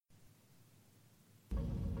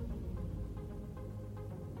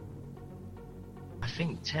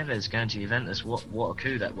think Tevez going to Juventus, what a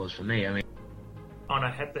coup that was for me. I mean, on a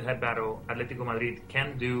head-to-head battle, Atletico Madrid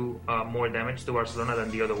can do more damage to Barcelona than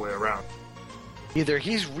the other way around. Either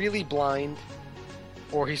he's really blind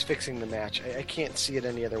or he's fixing the match. I can't see it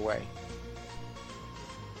any other way.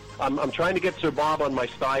 I'm trying to get Sir Bob on my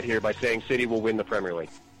side here by saying City will win the Premier League.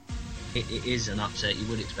 it is an upset. You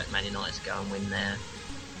would expect Man United to go and win there.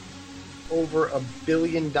 Over $1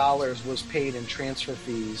 billion was paid in transfer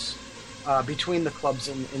fees between the clubs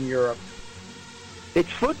in Europe. It's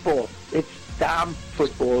football. It's damn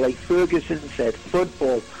football. Like Ferguson said,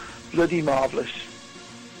 football. Bloody marvellous.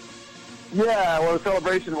 Yeah, well, the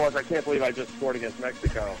celebration was, I can't believe I just scored against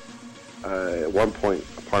Mexico. At one point,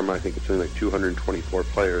 Parma, I think it's only like 224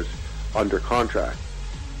 players under contract.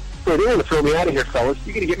 Hey, they're going to throw me out of here, fellas.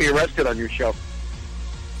 You're going to get me arrested on your show.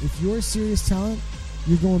 If you're a serious talent,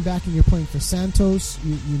 you're going back and you're playing for Santos.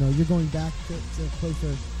 You know, you're going back to play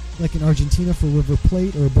for, like in Argentina, for River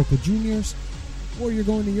Plate or Boca Juniors, or you're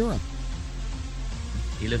going to Europe.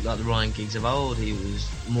 He looked like the Ryan Giggs of old. He was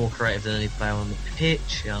more creative than any player on the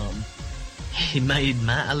pitch. He made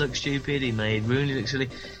Mata look stupid. He made Rooney look silly.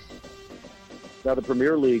 Now, the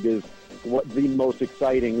Premier League is the most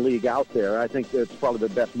exciting league out there. I think it's probably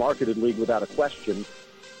the best marketed league without a question.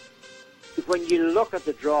 When you look at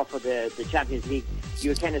the draw for the Champions League,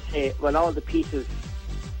 you kind of say, well, all the pieces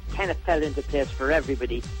kind of fell into place for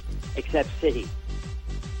everybody except City.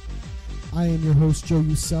 I am your host, Joe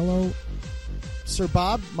Usello. Sir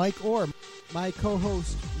Bob, Mike Orr, my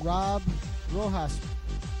co-host, Rob Rojas,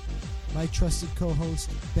 my trusted co-host,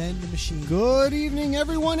 Ben the Machine. Good evening,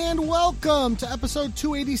 everyone, and welcome to episode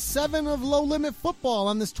 287 of Low Limit Football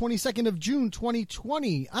on this 22nd of June,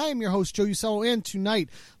 2020. I am your host, Joe Usello, and tonight,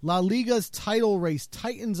 La Liga's title race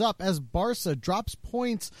tightens up as Barca drops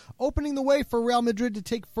points, opening the way for Real Madrid to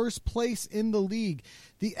take first place in the league.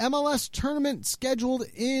 The MLS tournament scheduled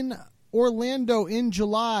in Orlando in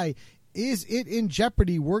July. Is it in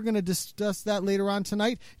jeopardy? We're going to discuss that later on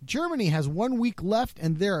tonight. Germany has 1 week left,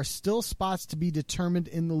 and there are still spots to be determined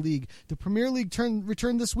in the league. The Premier League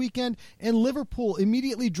returned this weekend, and Liverpool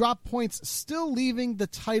immediately dropped points, still leaving the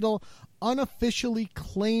title unofficially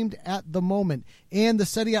claimed at the moment. And the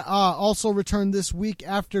Serie A also returned this week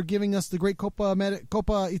after giving us the great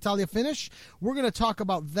Coppa Italia finish. We're going to talk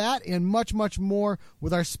about that and much, much more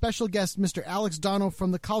with our special guest, Mr. Alex Donno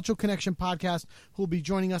from the Calcio Connection podcast, who will be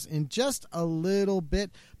joining us in just a little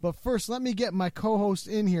bit. But first, let me get my co-host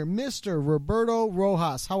in here, Mr. Roberto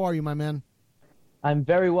Rojas. How are you, my man? I'm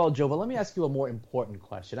very well, Joe, but let me ask you a more important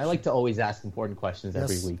question. I like to always ask important questions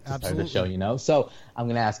every week to start the show, you know? So I'm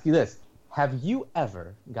going to ask you this. Have you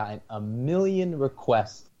ever gotten a million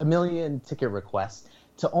ticket requests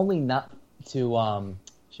to only not to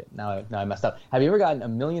now I messed up. Have you ever gotten a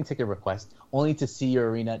million ticket requests only to see your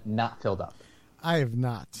arena not filled up? I have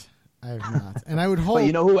not. And I would hope. But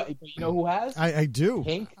you know who has? I do.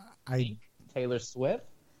 Pink, Taylor Swift.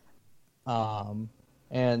 But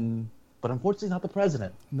unfortunately not the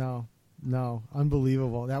president. No,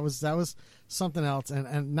 unbelievable. That was something else.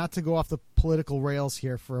 And not to go off the political rails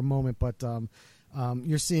here for a moment, but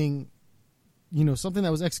you're seeing, something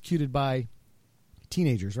that was executed by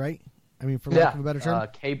teenagers, right? I mean, for lack of a better term,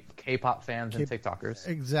 K-pop fans and TikTokers.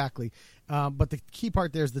 Exactly. But the key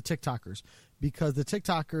part there is the TikTokers, because the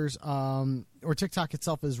TikTokers or TikTok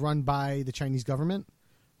itself is run by the Chinese government.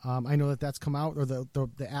 I know that's come out, or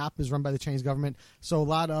the app is run by the Chinese government. So a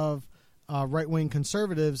lot of right-wing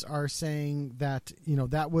conservatives are saying that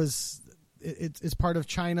that was it's part of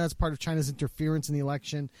China. It's part of China's interference in the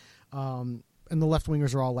election, and the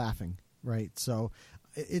left-wingers are all laughing, right? So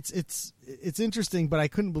it's interesting, but I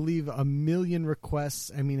couldn't believe a million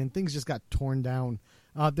requests. I mean, and things just got torn down.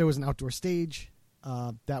 There was an outdoor stage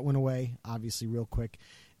that went away, obviously, real quick.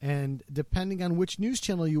 And depending on which news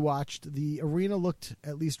channel you watched, the arena looked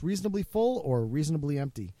at least reasonably full or reasonably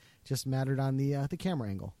empty. Just mattered on the camera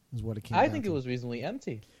angle is what it came down to. I think it was reasonably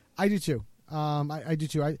empty. I do too. I do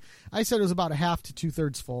too. I said it was about a half to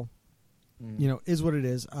 2/3 full. Is what it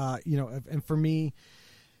is. And for me,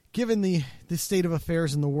 given the state of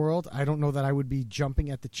affairs in the world, I don't know that I would be jumping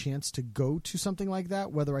at the chance to go to something like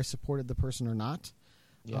that, whether I supported the person or not.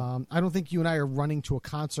 Yeah. I don't think you and I are running to a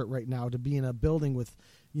concert right now to be in a building with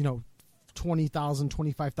 20,000,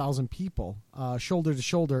 25,000 people, shoulder to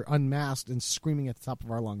shoulder, unmasked and screaming at the top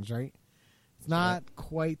of our lungs, right? It's not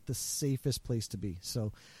quite the safest place to be.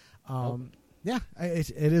 So,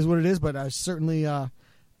 it is what it is, but certainly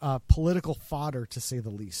political fodder, to say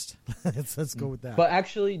the least. Let's go with that. But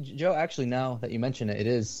actually, Joe, now that you mention it, it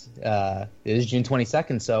is June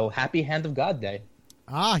 22nd, so happy Hand of God Day.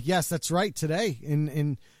 Ah, yes, that's right. Today,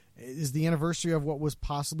 in is the anniversary of what was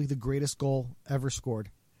possibly the greatest goal ever scored.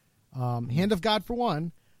 Hand of God for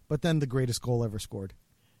one, but then the greatest goal ever scored.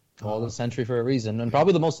 All the century for a reason, and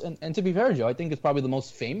probably the most. And to be fair, Joe, I think it's probably the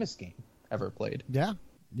most famous game ever played. Yeah.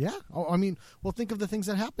 Oh, I mean, well, think of the things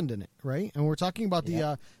that happened in it, right? And we're talking about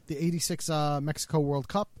the '86 Mexico World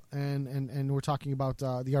Cup, and we're talking about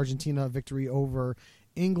the Argentina victory over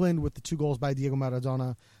England with the 2 goals by Diego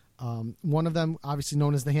Maradona. One of them, obviously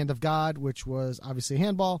known as the Hand of God, which was obviously a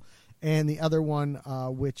handball, and the other one,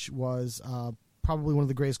 which was probably one of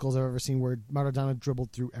the greatest goals I've ever seen, where Maradona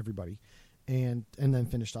dribbled through everybody and then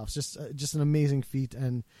finished off. Just an amazing feat.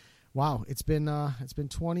 And wow, it's been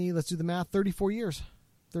 20. Let's do the math. 34 years.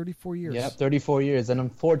 34 years. Yeah, 34 years. And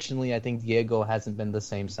unfortunately, I think Diego hasn't been the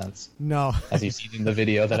same since. No. As you've seen in the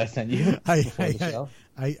video that I sent you.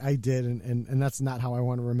 I did, and that's not how I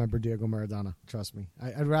want to remember Diego Maradona. Trust me.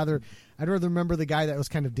 I'd rather remember the guy that was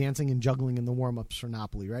kind of dancing and juggling in the warm-ups for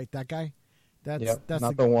Napoli, right? That guy? That's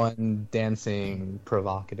not the one dancing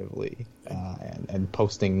provocatively and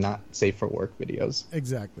posting not safe for work videos.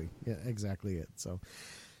 Exactly. Yeah, exactly it. So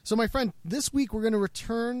my friend, this week we're going to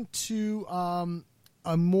return to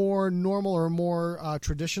a more normal or more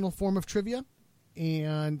traditional form of trivia.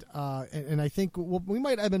 And I think we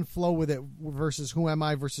might ebb and flow with it versus Who Am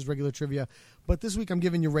I versus regular trivia. But this week I'm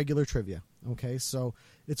giving you regular trivia. Okay, so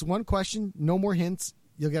it's one question, no more hints.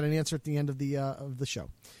 You'll get an answer at the end of the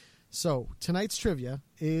show. So tonight's trivia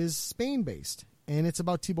is Spain-based, and it's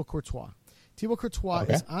about Thibault Courtois. Thibault Courtois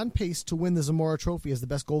is on pace to win the Zamora Trophy as the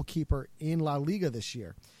best goalkeeper in La Liga this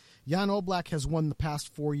year. Jan Oblak has won the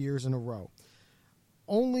past 4 years in a row.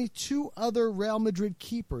 Only 2 other Real Madrid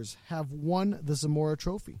keepers have won the Zamora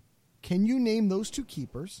Trophy. Can you name those 2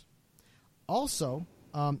 keepers? Also,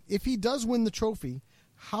 if he does win the trophy,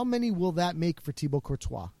 how many will that make for Thibault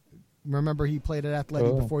Courtois? Remember, he played at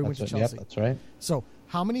Atleti before he went to Chelsea. Yep, that's right. So,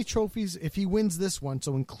 how many trophies, if he wins this one,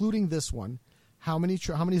 so including this one, how many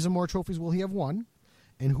Zamora trophies will he have won?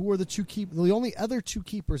 And who are the only other 2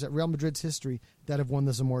 keepers at Real Madrid's history that have won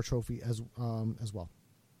the Zamora Trophy as well?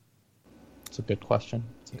 It's a good question.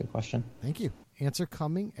 Thank you. Answer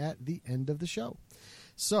coming at the end of the show.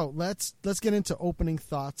 So let's get into opening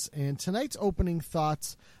thoughts. And tonight's opening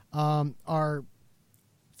thoughts are,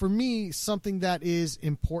 for me, something that is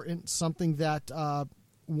important, something that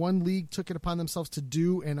one league took it upon themselves to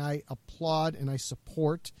do, and I applaud and I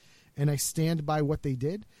support and I stand by what they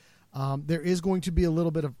did. There is going to be a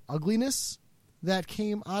little bit of ugliness that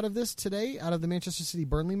came out of this today, out of the Manchester City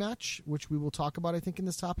Burnley match, which we will talk about, I think, in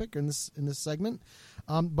this topic, in this segment.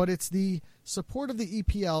 But it's the support of the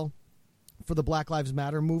EPL for the Black Lives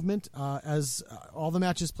Matter movement. As all the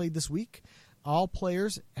matches played this week, all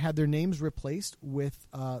players had their names replaced with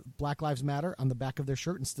Black Lives Matter on the back of their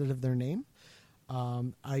shirt instead of their name.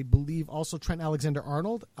 I believe also Trent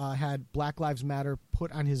Alexander-Arnold had Black Lives Matter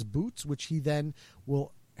put on his boots, which he then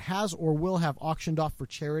will have auctioned off for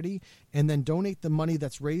charity, and then donate the money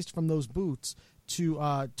that's raised from those boots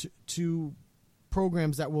to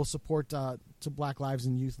programs that will support to Black lives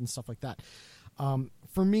and youth and stuff like that.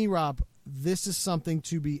 For me, Rob, this is something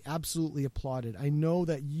to be absolutely applauded. I know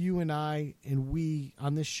that you and I and we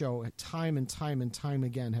on this show time and time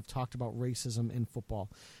again have talked about racism in football,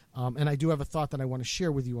 and I do have a thought that I want to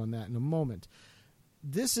share with you on that in a moment.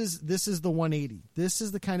 This is the 180. This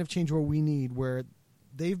is the kind of change where we need, where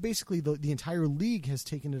they've basically, the entire league has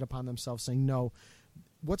taken it upon themselves, saying, no,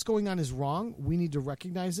 what's going on is wrong. We need to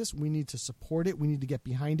recognize this. We need to support it. We need to get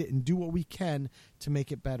behind it and do what we can to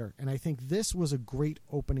make it better. And I think this was a great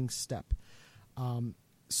opening step.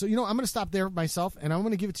 So, I'm going to stop there myself, and I'm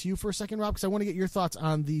going to give it to you for a second, Rob, because I want to get your thoughts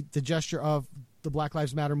on the gesture of the Black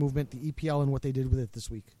Lives Matter movement, the EPL, and what they did with it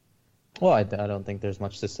this week. Well, I don't think there's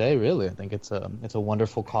much to say, really. I think it's a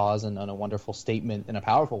wonderful cause and a wonderful statement, and a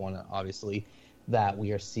powerful one, obviously, that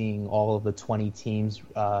we are seeing all of the 20 teams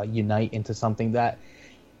unite into something that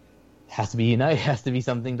has to be united, has to be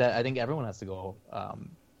something that I think everyone has to go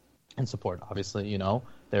and support. Obviously,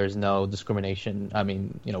 there's no discrimination. I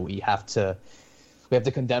mean, we have to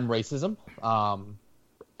condemn racism.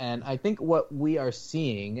 And I think what we are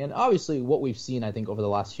seeing, and obviously what we've seen, I think, over the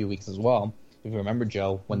last few weeks as well, if you remember,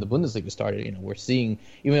 Joe, when the Bundesliga started, we're seeing,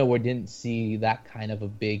 even though we didn't see that kind of a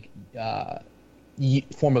big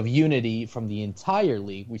form of unity from the entire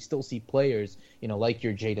league, we still see players, like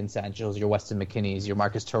your Jadon Sanchos, your Weston McKennies, your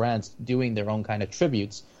Marcus Torrents doing their own kind of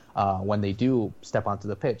tributes when they do step onto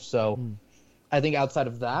the pitch. So I think outside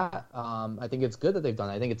of that, I think it's good that they've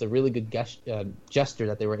done it. I think it's a really good gesture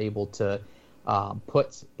that they were able to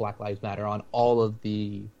put Black Lives Matter on all of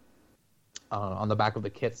the on the back of the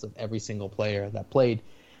kits of every single player that played.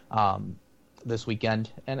 this weekend,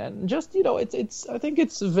 and just it's I think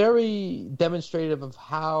it's very demonstrative of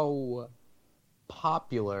how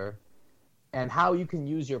popular and how you can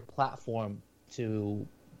use your platform to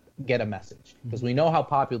get a message, because we know how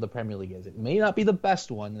popular the Premier League is. It may not be the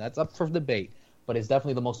best one, that's up for debate, but it's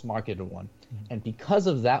definitely the most marketed one. And because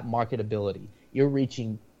of that marketability, you're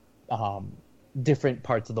reaching different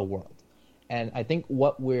parts of the world. And I think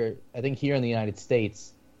here in the United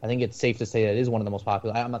States, I think it's safe to say that it is one of the most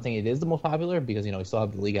popular. I'm not saying it is the most popular, because we still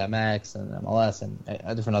have the Liga MX and MLS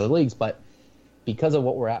and different other leagues, but because of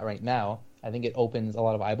what we're at right now, I think it opens a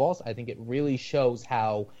lot of eyeballs. I think it really shows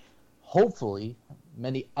how, hopefully,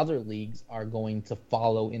 many other leagues are going to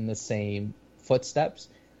follow in the same footsteps.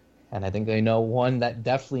 And I think they know one that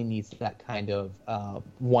definitely needs that kind of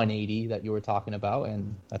 180 that you were talking about,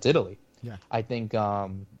 and that's Italy. Yeah. I think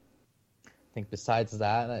besides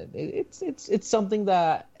that, it's something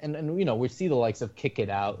that, and we see the likes of Kick It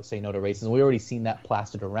Out, Say No to Racism. We've already seen that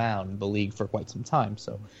plastered around the league for quite some time.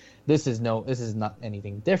 So this is not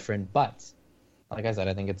anything different. But like I said,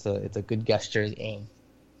 I think it's a good gesture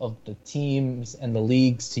of the teams and the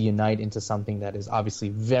leagues to unite into something that is obviously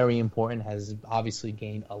very important, has obviously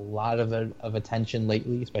gained a lot of attention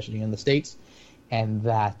lately, especially in the States. And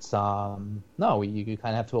that, you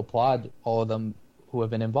kind of have to applaud all of them who have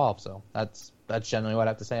been involved. So that's generally what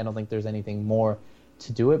I have to say. I don't think there's anything more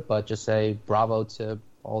to do it, but just say bravo to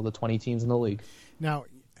all the 20 teams in the league. Now,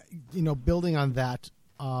 building on that,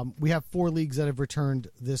 we have 4 leagues that have returned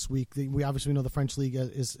this week. We obviously know the French league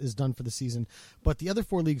is done for the season, but the other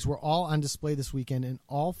 4 leagues were all on display this weekend, and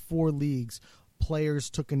all 4 leagues, players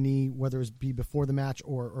took a knee, whether it be before the match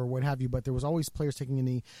or what have you, but there was always players taking a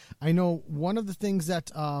knee. I know one of the things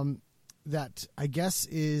that I guess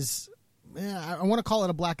is, I want to call it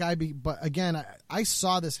a black eye, but again, I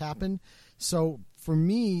saw this happen. So for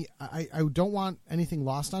me, I don't want anything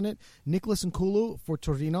lost on it. Nicolas Nkulu for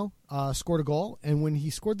Torino scored a goal, and when he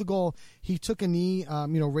scored the goal, he took a knee,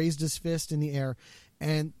 raised his fist in the air.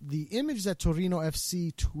 And the image that Torino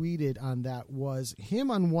FC tweeted on that was him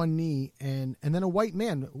on one knee, and then a white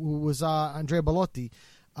man who was Andrea Belotti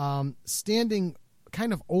standing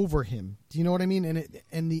kind of over him. Do you know what I mean?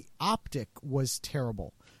 And the optic was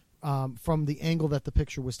terrible from the angle that the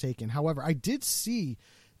picture was taken. However, I did see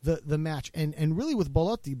the match, and really with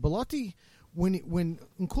Belotti, when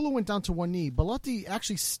Nkulu went down to one knee, Belotti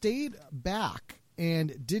actually stayed back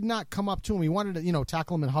and did not come up to him. He wanted to,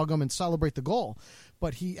 tackle him and hug him and celebrate the goal,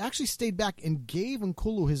 but he actually stayed back and gave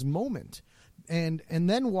Nkulu his moment, and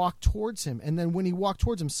then walked towards him. And then when he walked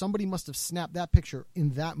towards him, somebody must have snapped that picture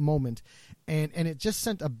in that moment, and it just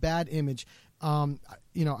sent a bad image. I'm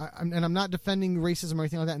not defending racism or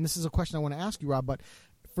anything like that, and this is a question I want to ask you, Rob, but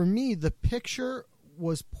for me, the picture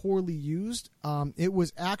was poorly used. It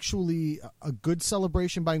was actually a good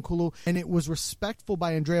celebration by Nkulu, and it was respectful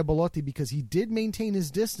by Andrea Belotti because he did maintain his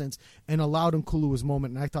distance and allowed Nkulu his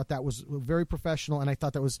moment, and I thought that was very professional, and I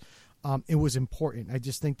thought that was it was important. I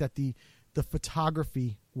just think that the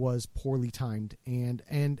photography was poorly timed,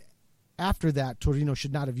 and after that, Torino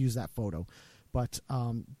should not have used that photo. But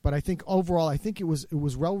I think overall, I think it was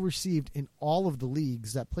well received in all of the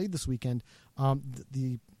leagues that played this weekend.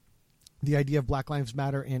 The idea of Black Lives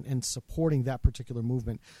Matter and supporting that particular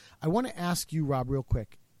movement. I want to ask you, Rob, real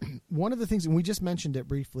quick. One of the things, and we just mentioned it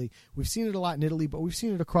briefly, we've seen it a lot in Italy, but we've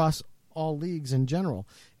seen it across all leagues in general,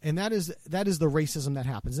 and that is the racism that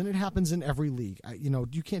happens, and it happens in every league.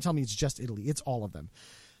 You can't tell me it's just Italy; it's all of them.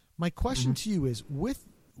 My question to you is, with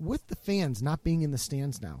the fans not being in the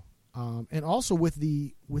stands now, and also with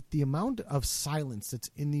the amount of silence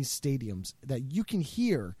that's in these stadiums, that you can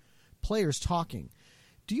hear players talking.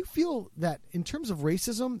 Do you feel that in terms of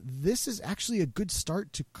racism, this is actually a good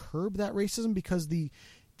start to curb that racism because the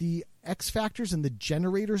X factors and the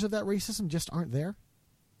generators of that racism just aren't there?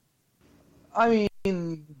 I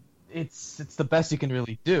mean, it's the best you can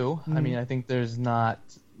really do. I mean, I think there's not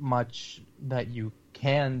much that you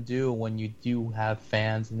can do when you do have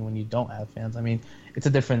fans and when you don't have fans. I mean, it's a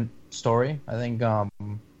different story. I think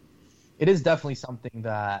it is definitely something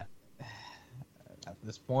that at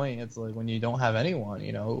this point, it's like when you don't have anyone,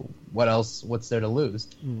 what's there to lose?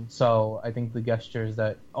 So I think the gestures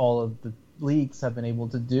that all of the leagues have been able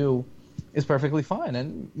to do is perfectly fine.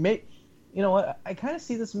 And I kind of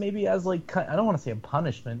see this maybe as like, I don't want to say a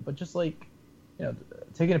punishment, but just like,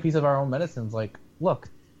 taking a piece of our own medicines. Like, look,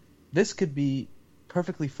 this could be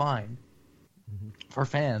perfectly fine for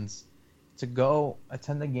fans to go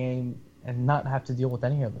attend the game and not have to deal with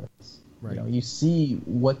any of this. Right. You see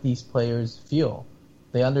what these players feel.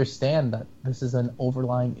 They understand that this is an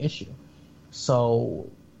overlying issue. So,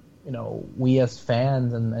 we as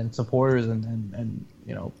fans and supporters and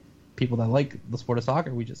people that like the sport of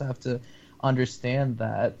soccer, we just have to understand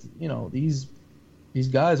that, these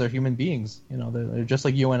guys are human beings. They're just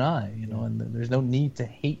like you and I, and there's no need to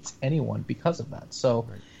hate anyone because of that. So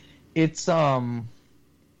it's a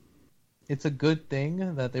good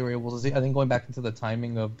thing that they were able to see. I think going back into the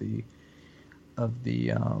timing of the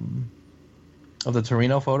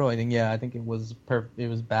Torino photo, I think it was it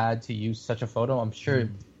was bad to use such a photo. I'm sure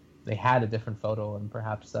they had a different photo, and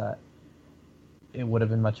perhaps that it would have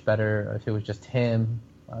been much better if it was just him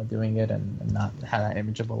doing it and not have that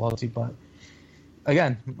image of Belotti. But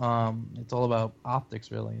again, it's all about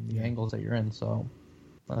optics, really, and the angles that you're in. So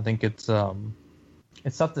I think it's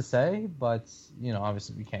tough to say, but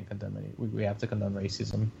obviously we can't condemn it. We have to condemn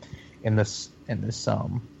racism in this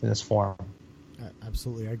forum.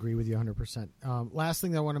 Absolutely, I agree with you 100%. Last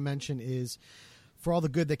thing that I want to mention is, for all the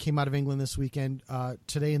good that came out of England this weekend,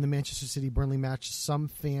 today in the Manchester City-Burnley match, some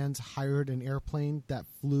fans hired an airplane that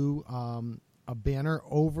flew a banner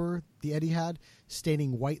over the Etihad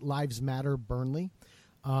stating "White Lives Matter, Burnley."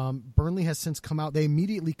 Burnley has since come out. They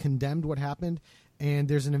immediately condemned what happened, and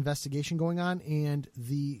there's an investigation going on. And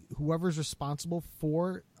whoever's responsible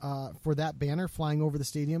for that banner flying over the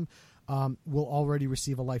stadium will already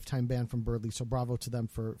receive a lifetime ban from Burnley. So bravo to them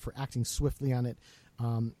for acting swiftly on it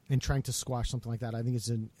and trying to squash something like that. I think it's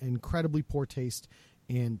an incredibly poor taste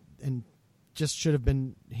and just should have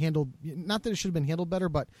been handled. Not that it should have been handled better,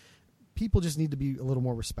 but people just need to be a little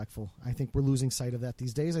more respectful. I think we're losing sight of that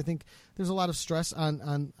these days. I think there's a lot of stress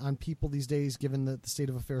on people these days, given the state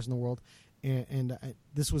of affairs in the world. And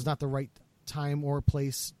this was not the right time or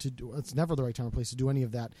place to do. It's never the right time or place to do any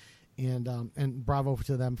of that. And bravo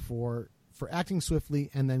to them for acting swiftly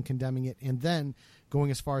and then condemning it, and then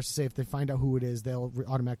going as far as to say if they find out who it is, they'll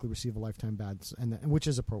automatically receive a lifetime ban, and which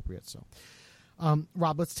is appropriate. So,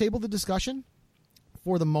 Rob, let's table the discussion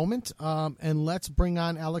for the moment, and let's bring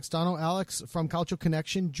on Alex Donno. Alex from Calcio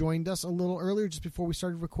Connection joined us a little earlier, just before we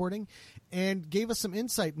started recording, and gave us some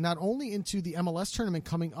insight not only into the MLS tournament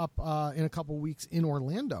coming up in a couple weeks in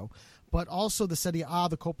Orlando, but also the Serie A,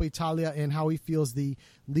 the Coppa Italia, and how he feels the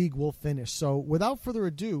league will finish. So without further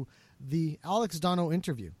ado, the Alex Donno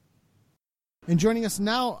interview. And joining us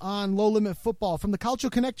now on Low Limit Football from the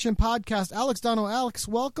Calcio Connection podcast, Alex Donno. Alex,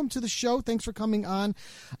 welcome to the show. Thanks for coming on.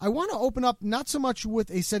 I want to open up not so much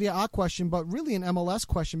with a Serie A question, but really an MLS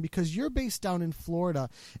question, because you're based down in Florida.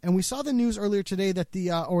 And we saw the news earlier today that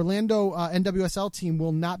the Orlando NWSL team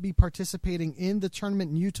will not be participating in the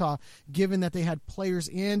tournament in Utah, given that they had players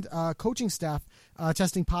and coaching staff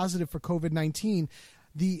testing positive for COVID-19.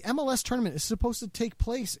 The MLS tournament is supposed to take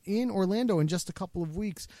place in Orlando in just a couple of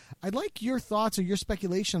weeks. I'd like your thoughts or your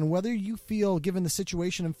speculation on whether you feel, given the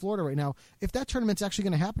situation in Florida right now, if that tournament's actually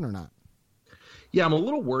going to happen or not. Yeah, I'm a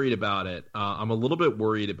little worried about it. I'm a little bit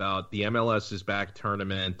worried about the MLS is back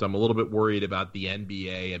tournament. I'm a little bit worried about the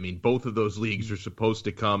NBA. I mean, both of those leagues are supposed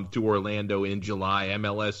to come to Orlando in July,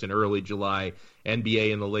 MLS in early July,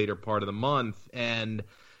 NBA in the later part of the month. And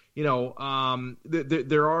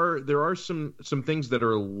there are some things that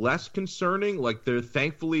are less concerning. Like,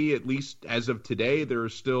 thankfully, at least as of today, there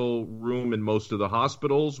is still room in most of the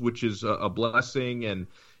hospitals, which is a blessing. And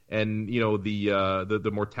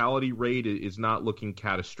the mortality rate is not looking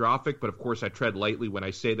catastrophic. But of course, I tread lightly when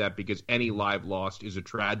I say that, because any live lost is a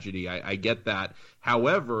tragedy. I get that.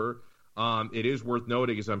 However, it is worth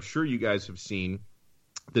noting, as I'm sure you guys have seen,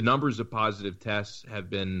 the numbers of positive tests have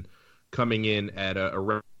been coming in at a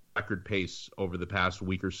record pace over the past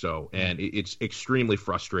week or so, and it's extremely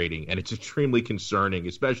frustrating and it's extremely concerning,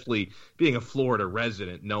 especially being a Florida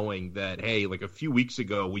resident, knowing that, hey, like a few weeks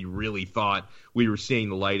ago we really thought we were seeing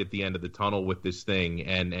the light at the end of the tunnel with this thing,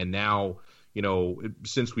 and now,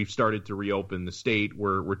 since we've started to reopen the state,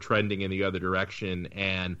 we're trending in the other direction.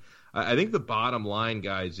 And I think the bottom line,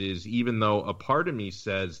 guys, is even though a part of me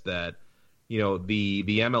says that the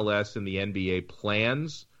MLS and the NBA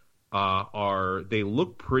plans they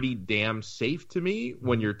look pretty damn safe to me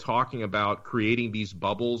when you're talking about creating these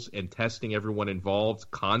bubbles and testing everyone involved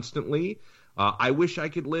constantly. I wish I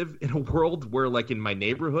could live in a world where, like in my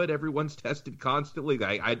neighborhood, everyone's tested constantly.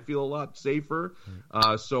 I'd feel a lot safer.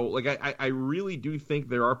 So I really do think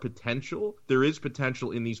there is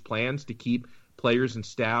potential in these plans to keep players and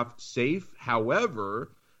staff safe.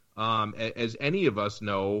 However, as any of us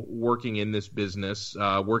know, working in this business,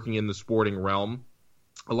 working in the sporting realm,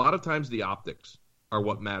 a lot of times the optics are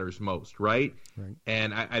what matters most, right?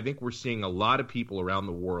 And I think we're seeing a lot of people around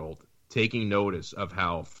the world taking notice of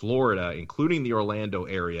how Florida, including the Orlando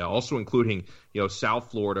area, also including,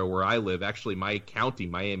 South Florida where I live. Actually, my county,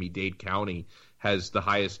 Miami-Dade County, has the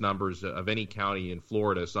highest numbers of any county in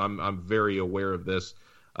Florida. So I'm very aware of this.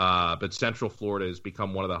 but Central Florida has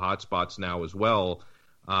become one of the hot spots now as well.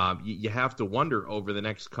 You have to wonder over the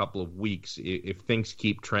next couple of weeks if things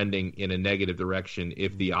keep trending in a negative direction,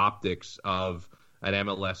 if the optics of an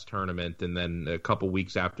MLS tournament and then a couple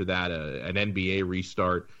weeks after that an NBA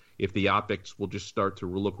restart, if the optics will just start to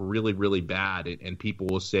look really, really bad, and people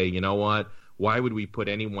will say, you know what, why would we put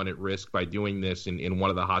anyone at risk by doing this in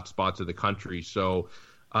one of the hot spots of the country? So,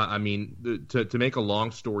 I mean, to make a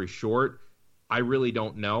long story short, I really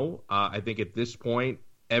don't know. I think at this point,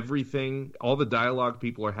 all the dialogue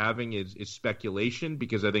people are having is speculation,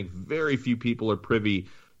 because I think very few people are privy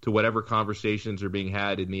to whatever conversations are being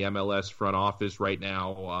had in the MLS front office right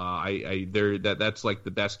now. That's like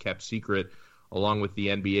the best kept secret, along with the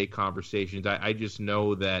NBA conversations. I just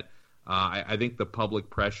know that I think the public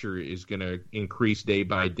pressure is going to increase day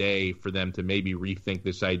by day for them to maybe rethink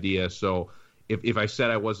this idea. So if I said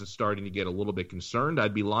I wasn't starting to get a little bit concerned,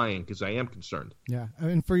 I'd be lying, because I am concerned. Yeah,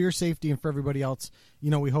 and for your safety and for everybody else,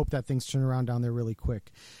 we hope that things turn around down there really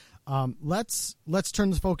quick. Let's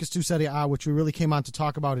turn the focus to Serie A, which we really came on to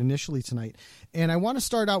talk about initially tonight. And I want to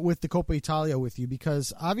start out with the Coppa Italia with you,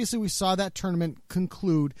 because obviously we saw that tournament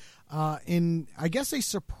conclude in, I guess, a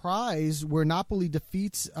surprise where Napoli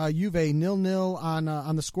defeats Juve 0-0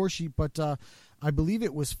 on the score sheet, but I believe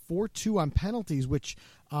it was 4-2 on penalties, which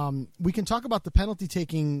we can talk about the penalty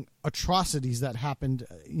taking atrocities that happened,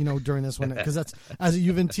 during this one, because that's, as a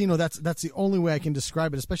Juventino, that's the only way I can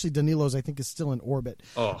describe it. Especially Danilo's, I think, is still in orbit.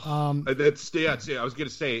 That's I was going to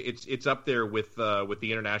say it's up there with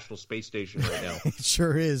the International Space Station right now. It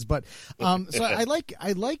sure is. But so I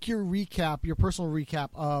like your recap, your personal recap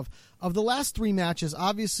of the last three matches.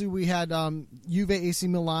 Obviously, we had Juve, AC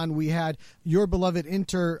Milan. We had your beloved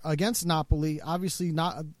Inter against Napoli. Obviously,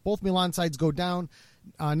 not both Milan sides go down.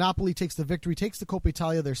 Napoli takes the victory, takes the Coppa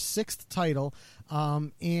Italia, their sixth title,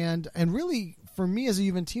 and really, for me as a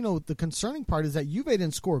Juventino, the concerning part is that Juve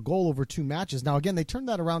didn't score a goal over two matches. Now, again, they turned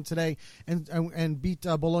that around today and beat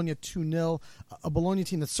Bologna 2-0, a Bologna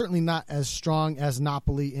team that's certainly not as strong as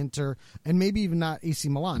Napoli, Inter, and maybe even not AC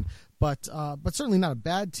Milan, but certainly not a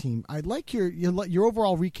bad team. I'd like your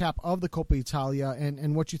overall recap of the Coppa Italia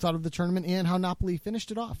and what you thought of the tournament and how Napoli finished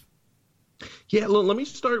it off. Yeah, let me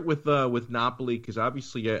start with Napoli, because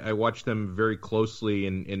obviously I watched them very closely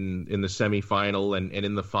in the semifinal and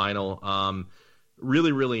in the final.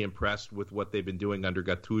 Really, really impressed with what they've been doing under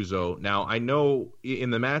Gattuso. Now, I know in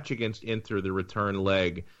the match against Inter, the return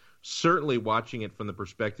leg, certainly watching it from the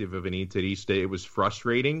perspective of an Interista, it was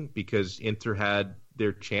frustrating because Inter had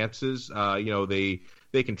their chances.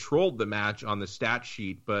 They controlled the match on the stat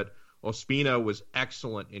sheet, but Ospina was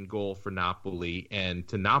excellent in goal for Napoli, and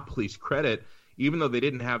to Napoli's credit, even though they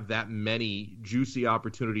didn't have that many juicy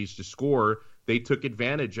opportunities to score, they took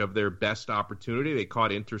advantage of their best opportunity. They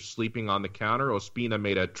caught Inter sleeping on the counter. Ospina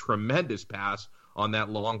made a tremendous pass on that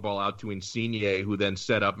long ball out to Insigne, who then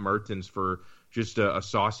set up Mertens for just a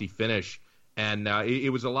saucy finish. And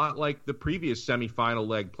it was a lot like the previous semifinal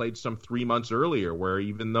leg played some 3 months earlier, where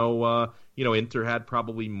even though Inter had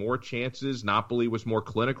probably more chances, Napoli was more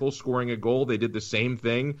clinical, scoring a goal. They did the same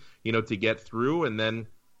thing, to get through. And then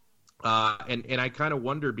and I kind of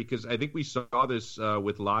wonder, because I think we saw this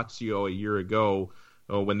with Lazio a year ago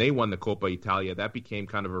when they won the Coppa Italia. That became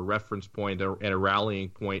kind of a reference point and a rallying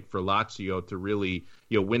point for Lazio to really,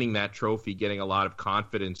 winning that trophy, getting a lot of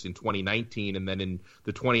confidence in 2019. And then in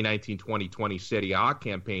the 2019-2020 Serie A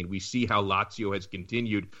campaign, we see how Lazio has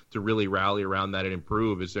continued to really rally around that and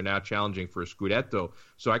improve as they're now challenging for a Scudetto.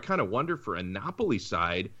 So I kind of wonder, for a Napoli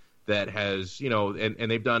side that has,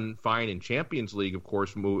 and they've done fine in Champions League, of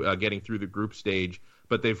course, getting through the group stage,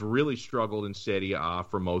 but they've really struggled in Serie A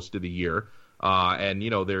for most of the year. And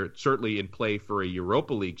they're certainly in play for a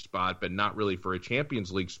Europa League spot, but not really for a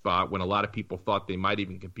Champions League spot, when a lot of people thought they might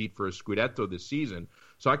even compete for a Scudetto this season.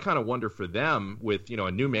 So I kind of wonder for them, with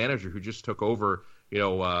a new manager who just took over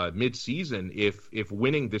mid-season, if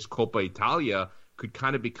winning this Coppa Italia could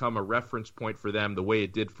kind of become a reference point for them, the way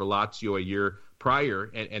it did for Lazio a year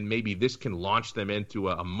prior, and maybe this can launch them into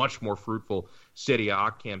a much more fruitful Serie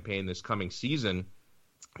A campaign this coming season.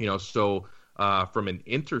 From an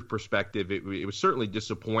Inter perspective, it was certainly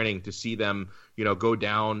disappointing to see them, go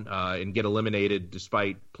down and get eliminated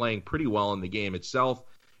despite playing pretty well in the game itself.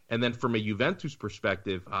 And then from a Juventus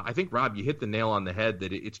perspective, I think, Rob, you hit the nail on the head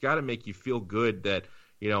that it's got to make you feel good that,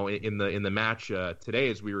 in the match today,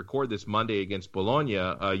 as we record this Monday against Bologna,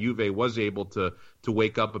 Juve was able to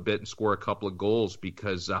wake up a bit and score a couple of goals,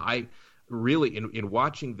 because I really, in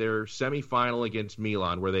watching their semifinal against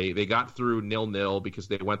Milan, where they got through 0-0 because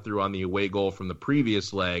they went through on the away goal from the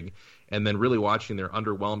previous leg, and then really watching their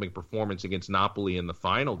underwhelming performance against Napoli in the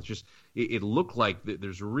final, it looked like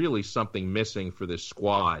there's really something missing for this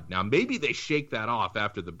squad. Now, maybe they shake that off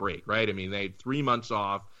after the break, right? I mean, they had 3 months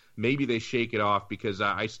off. Maybe they shake it off because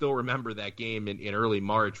I still remember that game in early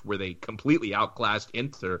March where they completely outclassed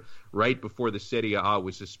Inter right before the Serie A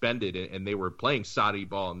was suspended, and they were playing Sarri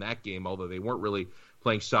ball in that game, although they weren't really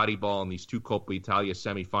playing Sarri ball in these two Coppa Italia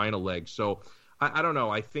semifinal legs. So I don't know.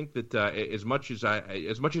 I think that as much as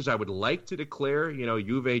I would like to declare,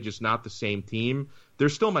 Juve just not the same team, they're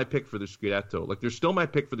still my pick for the Scudetto. Like, they're still my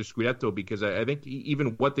pick for the Scudetto because I think even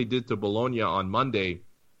what they did to Bologna on Monday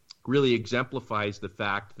really exemplifies the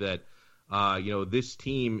fact that, this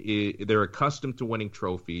team, they're accustomed to winning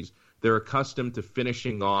trophies. They're accustomed to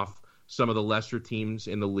finishing off some of the lesser teams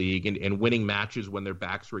in the league and winning matches when their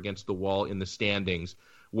backs were against the wall in the standings.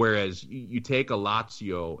 Whereas you take a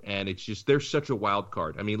Lazio, and it's just, they're such a wild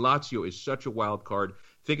card. I mean, Lazio is such a wild card.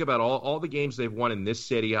 Think about all the games they've won in this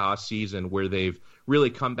Serie A season where they've really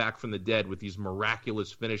come back from the dead with these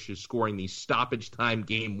miraculous finishes, scoring these stoppage time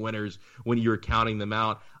game winners when you're counting them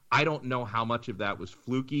out. I don't know how much of that was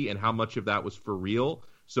fluky and how much of that was for real.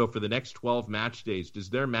 So for the next 12 match days, does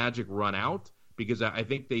their magic run out? Because I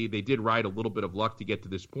think they did ride a little bit of luck to get to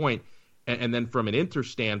this point. And then from an Inter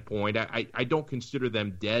standpoint, I don't consider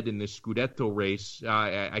them dead in this Scudetto race.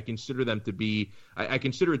 I consider them to be I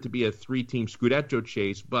consider it to be a 3-team Scudetto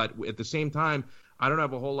chase. But at the same time, I don't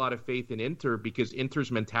have a whole lot of faith in Inter because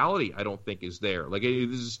Inter's mentality, I don't think, is there. Like,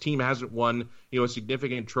 this team hasn't won, a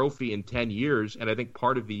significant trophy in 10 years. And I think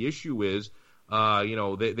part of the issue is,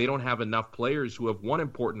 they don't have enough players who have won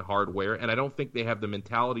important hardware. And I don't think they have the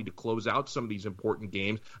mentality to close out some of these important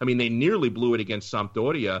games. I mean, they nearly blew it against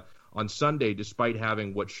Sampdoria on Sunday, despite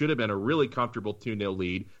having what should have been a really comfortable 2-0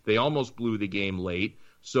 lead. They almost blew the game late.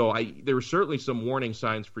 So there were certainly some warning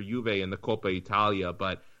signs for Juve in the Coppa Italia,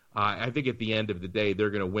 but I think at the end of the day, they're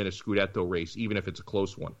going to win a Scudetto race, even if it's a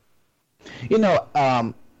close one.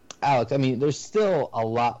 Alex, I mean, there's still a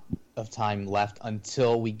lot of time left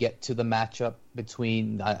until we get to the matchup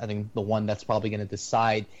between, I think, the one that's probably going to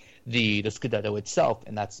decide the Scudetto itself,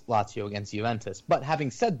 and that's Lazio against Juventus. But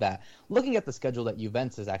having said that, looking at the schedule that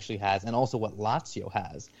Juventus actually has and also what Lazio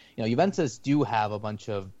has, Juventus do have a bunch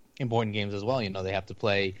of important games as well. They have to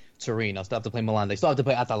play Torino, still have to play Milan, they still have to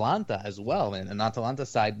play Atalanta as well, and an Atalanta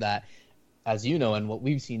side that, as you know, and what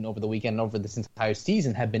we've seen over the weekend and over this entire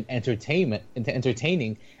season, have been entertaining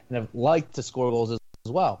and have liked to score goals as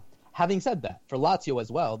well. Having said that, for Lazio as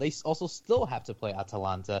well, they also still have to play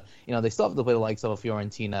Atalanta. They still have to play the likes of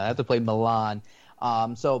Fiorentina. They have to play Milan.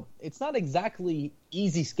 So it's not exactly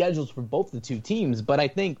easy schedules for both the two teams. But I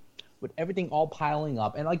think with everything all piling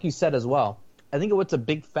up, and like you said as well, I think what's a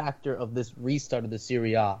big factor of this restart of the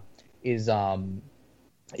Serie A is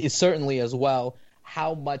certainly as well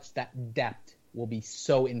how much that depth will be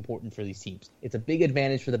so important for these teams. It's a big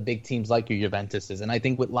advantage for the big teams like your Juventuses. And I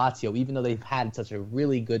think with Lazio, even though they've had such a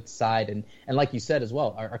really good side, and like you said as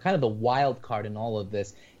well, are kind of the wild card in all of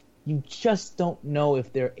this, you just don't know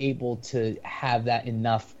if they're able to have that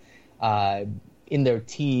enough in their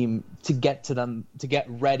team to get to them, to get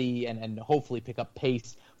ready and hopefully pick up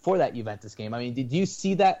pace for that Juventus game. I mean, did you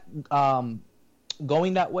see that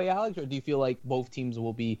going that way, Alex, or do you feel like both teams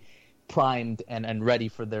will be primed and ready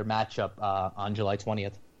for their matchup on July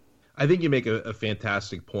 20th? I think you make a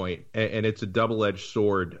fantastic point, and it's a double-edged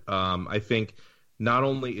sword. I think not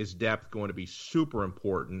only is depth going to be super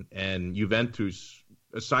important, and Juventus,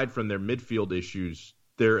 aside from their midfield issues,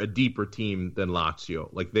 they're a deeper team than Lazio.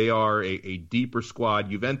 Like, they are a deeper squad.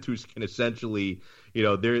 Juventus can essentially,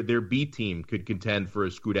 their B team could contend for a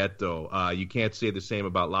Scudetto. You can't say the same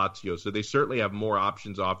about Lazio. So they certainly have more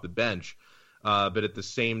options off the bench. But at the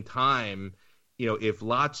same time, if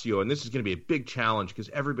Lazio, and this is going to be a big challenge because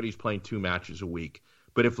everybody's playing 2 matches a week,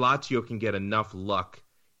 but if Lazio can get enough luck,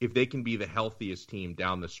 if they can be the healthiest team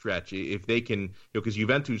down the stretch, if they can, because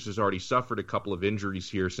Juventus has already suffered a couple of injuries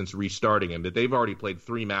here since restarting them, but they've already played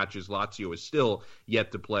 3 matches. Lazio is still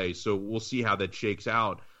yet to play, so we'll see how that shakes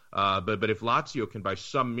out. But if Lazio can, by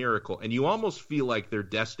some miracle, and you almost feel like they're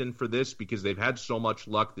destined for this because they've had so much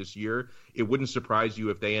luck this year, it wouldn't surprise you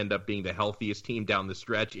if they end up being the healthiest team down the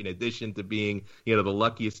stretch in addition to being, the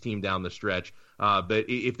luckiest team down the stretch. But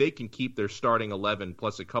if they can keep their starting 11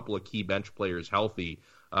 plus a couple of key bench players healthy,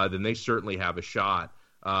 then they certainly have a shot.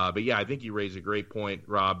 But yeah, I think you raise a great point,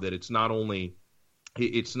 Rob, that it's not only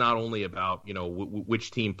about,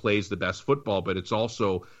 which team plays the best football, but it's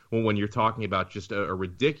also when you're talking about just a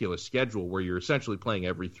ridiculous schedule where you're essentially playing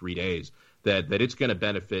every 3 days, that it's going to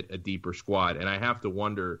benefit a deeper squad. And I have to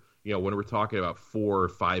wonder, when we're talking about 4 or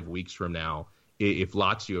 5 weeks from now, if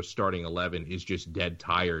Lazio's starting 11 is just dead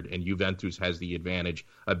tired and Juventus has the advantage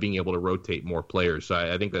of being able to rotate more players. So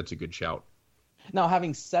I think that's a good shout. Now,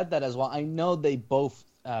 having said that as well, I know they both,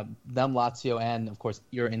 them Lazio and, of course,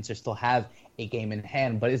 your Inter still have a game in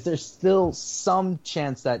hand, but is there still some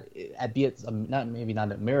chance that, albeit maybe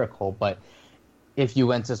not a miracle, but if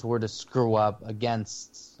Juventus were to screw up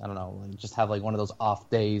against, I don't know, just have like one of those off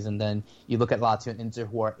days, and then you look at Lazio and Inter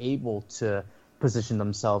who are able to position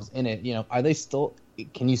themselves in it, are they still,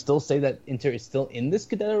 can you still say that Inter is still in this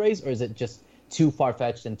Scudetto race, or is it just too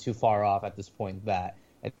far-fetched and too far off at this point that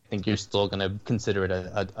I think you're still going to consider it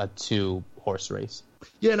a two-horse race?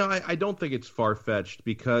 Yeah, no, I don't think it's far-fetched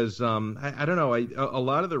because, I don't know, a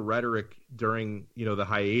lot of the rhetoric during, the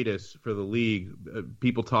hiatus for the league,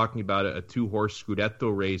 people talking about a two-horse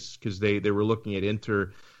Scudetto race because they were looking at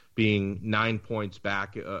Inter being 9 points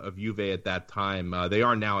back of Juve at that time. They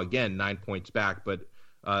are now, again, 9 points back, but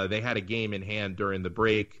they had a game in hand during the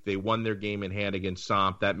break. They won their game in hand against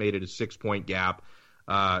Samp. That made it a 6-point gap.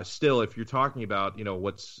 Still, if you're talking about,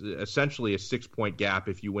 what's essentially a 6-point gap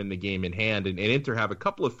if you win the game in hand, and Inter have a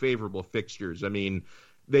couple of favorable fixtures. I mean,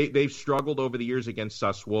 they've struggled over the years against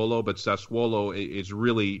Sassuolo, but Sassuolo is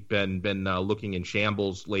really been looking in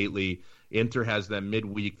shambles lately. Inter has them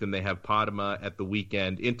midweek, then they have Parma at the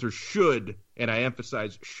weekend. Inter should, and I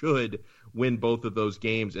emphasize should, win both of those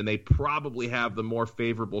games, and they probably have the more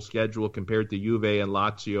favorable schedule compared to Juve and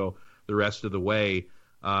Lazio the rest of the way.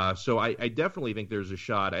 So I definitely think there's a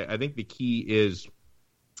shot. I think the key is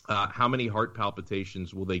how many heart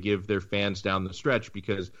palpitations will they give their fans down the stretch?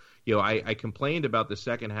 Because, I complained about the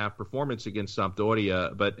second half performance against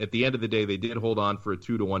Sampdoria, but at the end of the day, they did hold on for a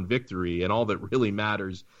 2-1 victory. And all that really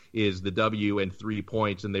matters is the W and 3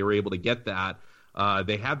 points, and they were able to get that.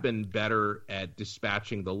 They have been better at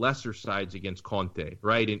dispatching the lesser sides against Conte,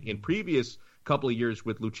 right? In previous couple of years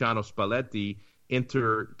with Luciano Spalletti,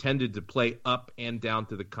 Inter tended to play up and down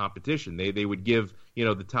to the competition. They would give,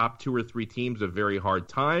 the top 2 or 3 teams a very hard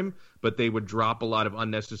time, but they would drop a lot of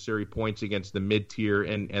unnecessary points against the mid-tier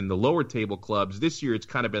and the lower table clubs. This year, it's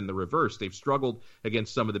kind of been the reverse. They've struggled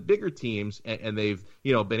against some of the bigger teams, and they've,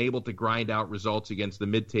 been able to grind out results against the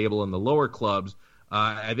mid-table and the lower clubs.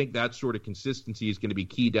 I think that sort of consistency is going to be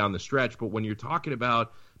key down the stretch. But when you're talking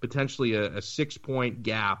about potentially a 6-point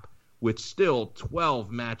gap with still 12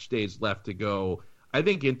 match days left to go, I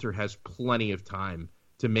think Inter has plenty of time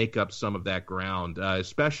to make up some of that ground,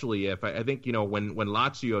 especially if I think, when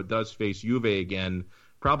Lazio does face Juve again,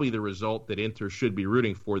 probably the result that Inter should be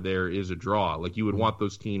rooting for there is a draw. Like, you would want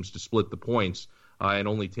those teams to split the points and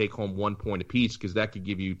only take home 1 point apiece, because that could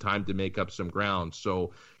give you time to make up some ground.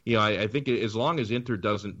 So, I think as long as Inter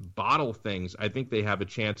doesn't bottle things, I think they have a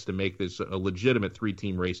chance to make this a legitimate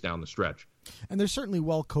 3-team race down the stretch. And they're certainly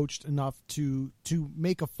well coached enough to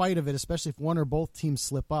make a fight of it, especially if one or both teams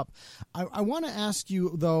slip up. I want to ask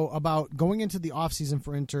you, though, about going into the offseason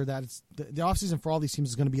for Inter, that the offseason for all these teams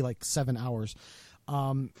is going to be like 7 hours.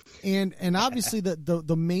 And obviously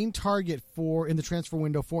the main target in the transfer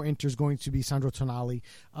window for Inter is going to be Sandro Tonali.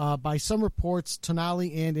 By some reports,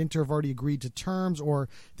 Tonali and Inter have already agreed to terms, or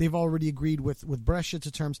they've already agreed with Brescia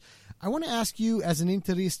to terms. I want to ask you, as an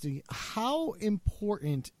Interisti, how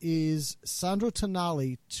important is Sandro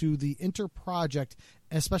Tonali to the Inter project,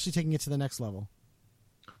 especially taking it to the next level?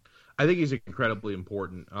 I think he's incredibly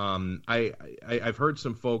important. I've heard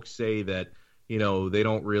some folks say that they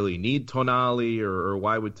don't really need Tonali, or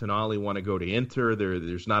why would Tonali want to go to Inter?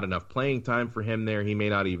 There's not enough playing time for him there. He may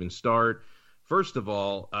not even start. First of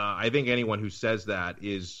all, I think anyone who says that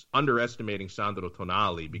is underestimating Sandro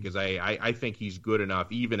Tonali, because I think he's good enough,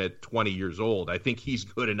 even at 20 years old. I think he's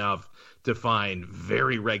good enough to find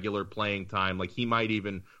very regular playing time. Like, he might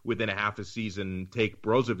even, within a half a season, take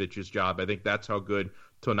Brozovic's job. I think that's how good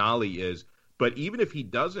Tonali is. But even if he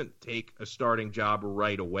doesn't take a starting job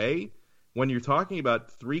right away, when you're talking about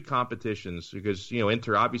 3 competitions, because,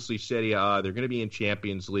 Inter, obviously, Serie A, they're going to be in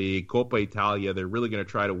Champions League, Coppa Italia, they're really going to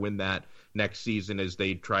try to win that next season as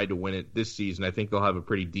they tried to win it this season. I think they'll have a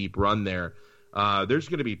pretty deep run there. There's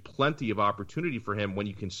going to be plenty of opportunity for him when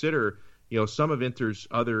you consider, some of Inter's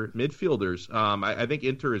other midfielders. I think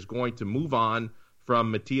Inter is going to move on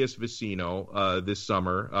from Matias Vecino this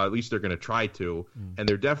summer. At least they're going to try to. And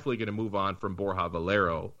they're definitely going to move on from Borja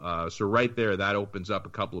Valero. So right there, that opens up a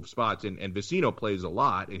couple of spots. And Vecino plays a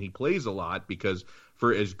lot, and he plays a lot because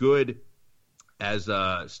for as good as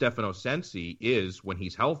Stefano Sensi is when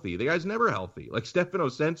he's healthy, the guy's never healthy. Like, Stefano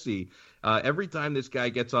Sensi, every time this guy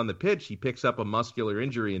gets on the pitch, he picks up a muscular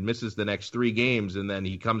injury and misses the next 3 games, and then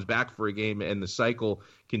he comes back for a game, and the cycle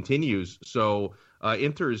continues. So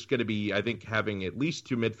Inter is going to be, I think, having at least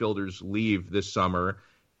 2 midfielders leave this summer.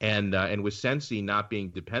 And with Sensi not being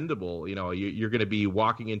dependable, you're going to be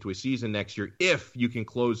walking into a season next year if you can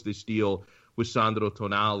close this deal with Sandro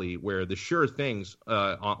Tonali, where the sure things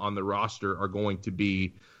on the roster are going to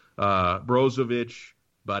be Brozovic,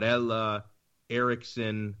 Barella,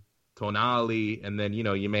 Eriksson, Tonali, and then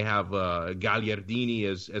you may have Gagliardini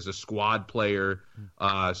as a squad player.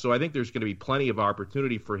 So I think there's going to be plenty of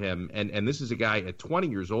opportunity for him. And this is a guy at 20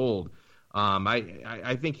 years old.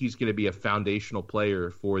 I think he's going to be a foundational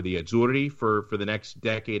player for the Azzurri for the next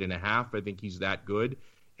decade and a half. I think he's that good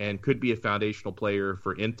and could be a foundational player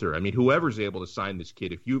for Inter. I mean, whoever's able to sign this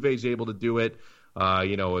kid, if Juve's able to do it, I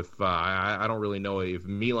don't really know if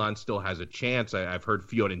Milan still has a chance. I've heard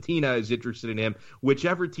Fiorentina is interested in him.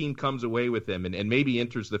 Whichever team comes away with him, and maybe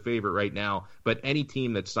Inter's the favorite right now, but any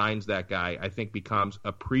team that signs that guy, I think, becomes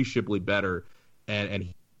appreciably better,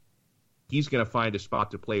 and he's going to find a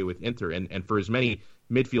spot to play with Inter. And for as many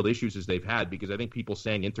midfield issues as they've had, because I think people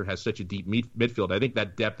saying Inter has such a deep midfield, I think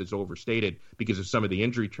that depth is overstated because of some of the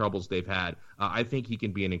injury troubles they've had. I think he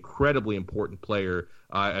can be an incredibly important player.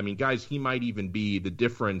 Guys, he might even be the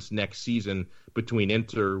difference next season between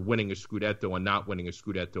Inter winning a Scudetto and not winning a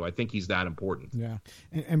Scudetto. I think he's that important. Yeah,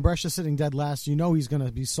 and Brescia sitting dead last. He's going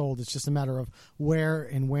to be sold. It's just a matter of where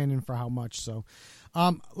and when and for how much. So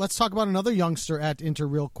let's talk about another youngster at Inter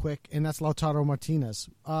real quick, and that's Lautaro Martinez.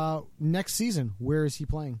 Next season, where is he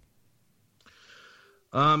playing?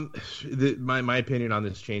 My opinion on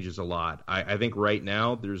this changes a lot. I think right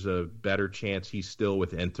now there's a better chance he's still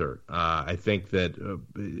with Inter. I think that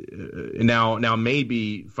now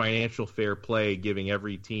maybe financial fair play, giving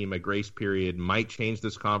every team a grace period, might change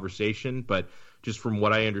this conversation. But just from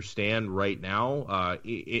what I understand right now,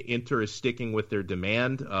 Inter is sticking with their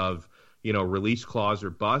demand of release clause or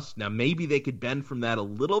bust. Now, maybe they could bend from that a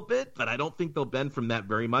little bit, but I don't think they'll bend from that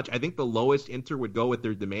very much. I think the lowest Inter would go with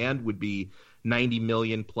their demand would be 90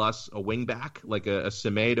 million plus a wingback, like a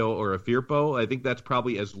Semedo or a Firpo. I think that's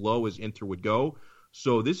probably as low as Inter would go.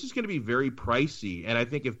 So this is going to be very pricey. And I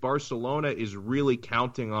think if Barcelona is really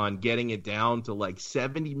counting on getting it down to like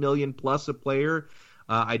 70 million plus a player,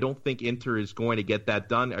 I don't think Inter is going to get that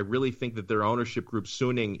done. I really think that their ownership group,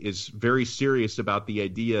 Suning, is very serious about the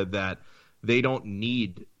idea that they don't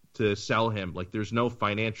need to sell him. Like, there's no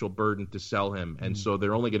financial burden to sell him. And so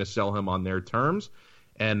they're only going to sell him on their terms.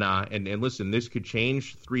 And listen, this could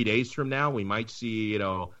change 3 days from now. We might see, Di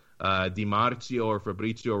Marzio or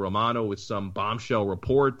Fabrizio Romano with some bombshell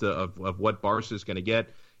report of what Barca is going to get,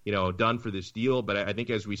 done for this deal. But I think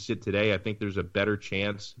as we sit today, I think there's a better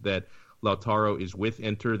chance that Lautaro is with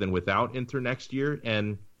Inter than without Inter next year.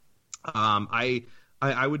 And I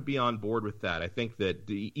would be on board with that. I think that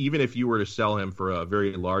even if you were to sell him for a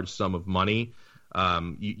very large sum of money,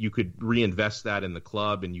 you could reinvest that in the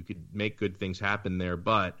club and you could make good things happen there.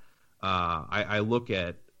 But I look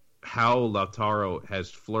at how Lautaro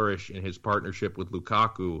has flourished in his partnership with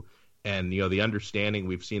Lukaku and, the understanding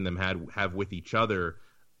we've seen them have with each other.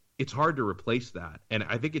 It's hard to replace that. And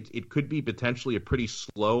I think it could be potentially a pretty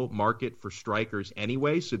slow market for strikers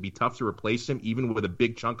anyway, so it'd be tough to replace him even with a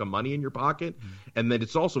big chunk of money in your pocket. And then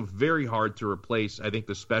it's also very hard to replace, I think,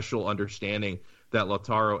 the special understanding that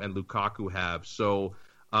Lautaro and Lukaku have. So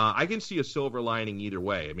I can see a silver lining either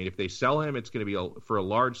way. I mean, if they sell him, it's going to be for a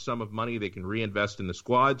large sum of money they can reinvest in the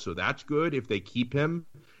squad, so that's good. If they keep him,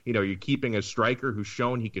 you're keeping a striker who's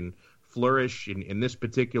shown he can flourish in this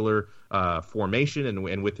particular formation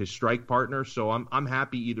and with his strike partner. So I'm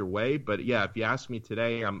happy either way. But yeah, if you ask me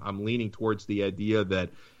today, I'm leaning towards the idea that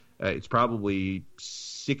it's probably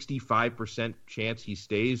 65% chance he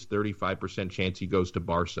stays, 35% chance he goes to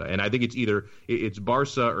Barca. And I think it's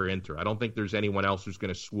Barca or Inter. I don't think there's anyone else who's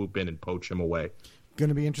going to swoop in and poach him away. Going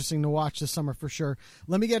to be interesting to watch this summer for sure.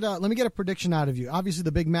 Let me get a prediction out of you. Obviously,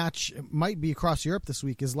 the big match might be across Europe this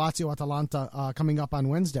week is Lazio-Atalanta coming up on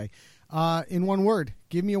Wednesday. In one word,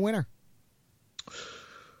 give me a winner.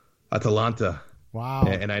 Atalanta. Wow.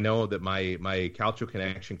 And I know that my Calcio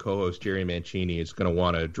Connection co-host Jerry Mancini is going to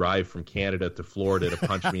want to drive from Canada to Florida to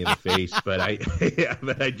punch me in the face. But I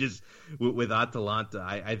just with Atalanta,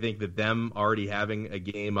 I think that them already having a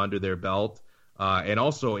game under their belt. And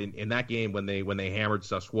also in that game when they hammered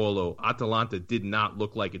Sassuolo, Atalanta did not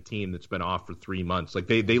look like a team that's been off for 3 months. Like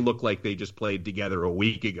they look like they just played together a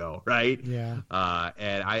week ago, right? Yeah.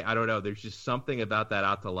 And I don't know. There's just something about that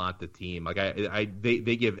Atalanta team. Like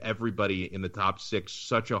they give everybody in the top six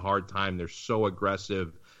such a hard time. They're so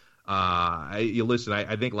aggressive. I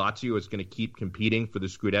think Lazio is going to keep competing for the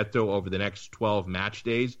Scudetto over the next 12 match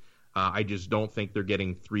days. I just don't think they're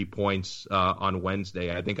getting 3 points on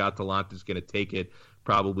Wednesday. I think Atalanta's going to take it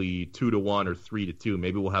probably 2-1 or 3-2.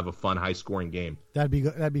 Maybe we'll have a fun, high-scoring game. That'd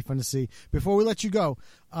be fun to see. Before we let you go,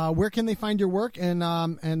 where can they find your work and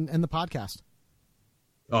the podcast?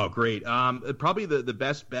 Oh, great. Probably the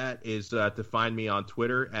best bet is to find me on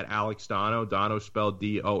Twitter at Alex Donno, Donno spelled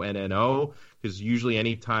Donno, because usually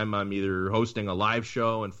anytime I'm either hosting a live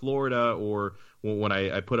show in Florida or when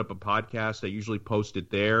I put up a podcast, I usually post it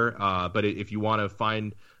there. But if you want to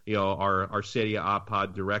find our Serie A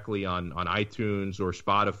pod directly on iTunes or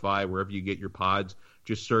Spotify, wherever you get your pods,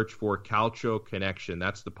 just search for Calcio Connection.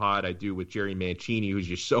 That's the pod I do with Jerry Mancini, who's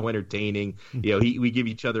just so entertaining. We give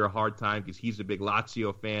each other a hard time because he's a big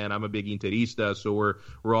Lazio fan. I'm a big Interista, so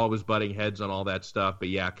we're always butting heads on all that stuff. But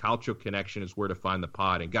yeah, Calcio Connection is where to find the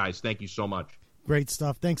pod. And guys, thank you so much. Great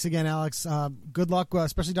stuff. Thanks again, Alex. Good luck,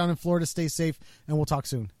 especially down in Florida. Stay safe, and we'll talk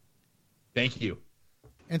soon. Thank you.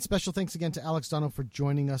 And special thanks again to Alex Donno for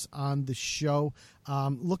joining us on the show.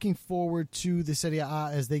 Looking forward to the Serie A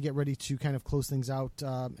as they get ready to kind of close things out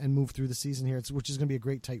and move through the season here, which is going to be a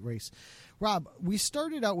great tight race. Rob, we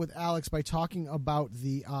started out with Alex by talking about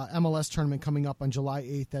the MLS tournament coming up on July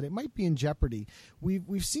 8th, that it might be in jeopardy.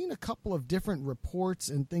 We've seen a couple of different reports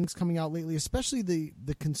and things coming out lately, especially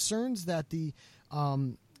the concerns that the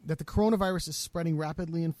coronavirus is spreading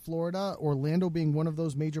rapidly in Florida, Orlando being one of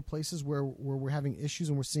those major places where we're having issues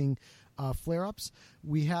and we're seeing flare-ups.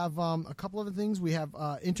 We have a couple other things. We have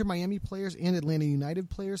Inter Miami players and Atlanta United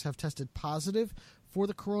players have tested positive for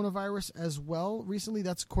the coronavirus as well recently.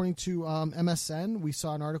 That's according to MSN. We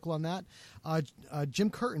saw an article on that. Jim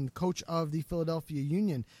Curtin, coach of the Philadelphia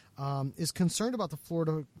Union, is concerned about the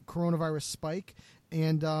Florida coronavirus spike,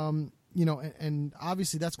 and and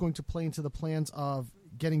obviously that's going to play into the plans of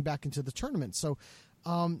getting back into the tournament. So,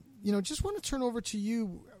 just want to turn over to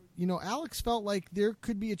you. Alex felt like there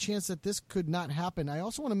could be a chance that this could not happen. I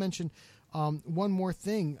also want to mention one more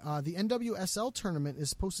thing. The NWSL tournament is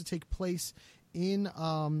supposed to take place in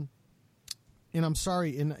I'm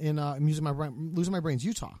losing my brains,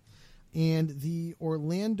 Utah. And the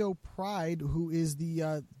Orlando Pride, who is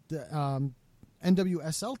the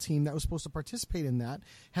NWSL team that was supposed to participate in that,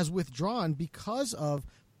 has withdrawn because of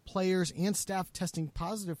players and staff testing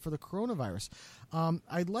positive for the coronavirus.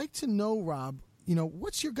 I'd like to know, Rob,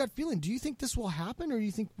 what's your gut feeling? Do you think this will happen, or do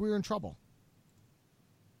you think we're in trouble?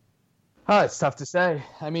 It's tough to say.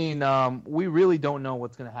 I mean, we really don't know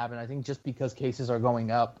what's going to happen. I think just because cases are going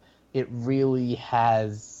up, it really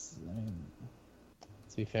has,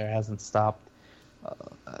 to be fair, hasn't stopped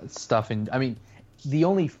stuff. The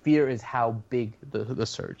only fear is how big the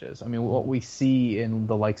surge is. I mean, what we see in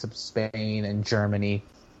the likes of Spain and Germany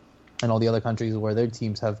and all the other countries where their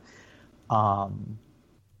teams have,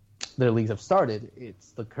 their leagues have started,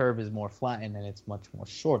 the curve is more flattened and it's much more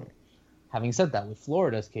shorter. Having said that, with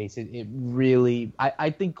Florida's case, it really,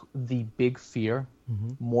 I think the big fear,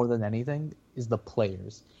 more than anything, is the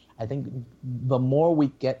players. I think the more we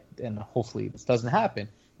get, and hopefully this doesn't happen,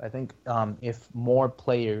 I think if more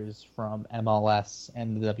players from MLS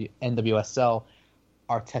and the NWSL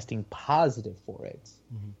are testing positive for it,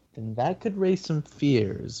 then that could raise some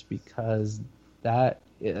fears, because I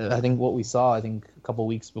think what we saw, a couple of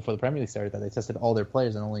weeks before the Premier League started, that they tested all their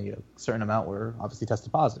players and only a certain amount were obviously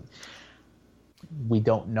tested positive. We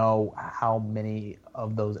don't know how many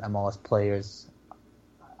of those MLS players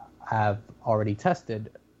have already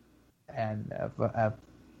tested and have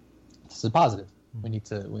tested positive. We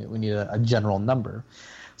need a general number.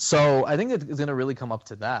 So I think it's going to really come up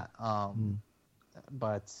to that.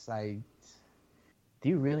 But do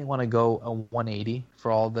you really want to go a 180 for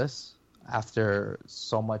all this after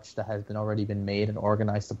so much that has already been made and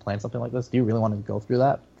organized to plan something like this? Do you really want to go through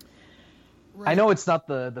that? Right. I know it's not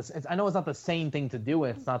the sane thing to do,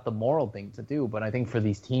 and it's not the moral thing to do, but I think for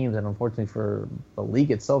these teams, and unfortunately for the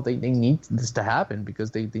league itself, they need this to happen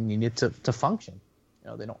because they need it to function.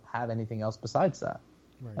 They don't have anything else besides that.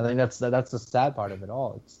 Right. I think that's the sad part of it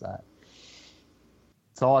all. It's that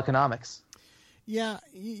it's all economics. Yeah,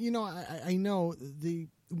 I know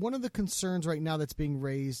one of the concerns right now that's being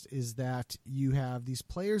raised is that you have these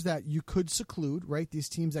players that you could seclude, right? These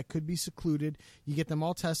teams that could be secluded. You get them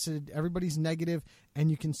all tested, everybody's negative, and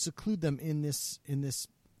you can seclude them in this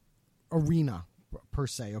arena per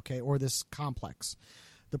se, okay, or this complex.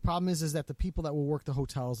 The problem is that the people that will work the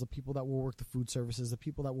hotels, the people that will work the food services, the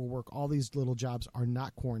people that will work all these little jobs are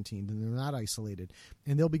not quarantined and they're not isolated,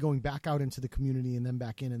 and they'll be going back out into the community and then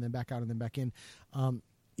back in and then back out and then back in.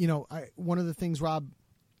 One of the things, Rob,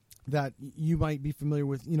 that you might be familiar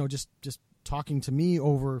with, just talking to me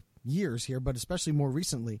over years here, but especially more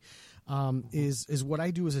recently, is what I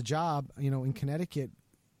do as a job, in Connecticut.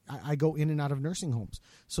 I go in and out of nursing homes.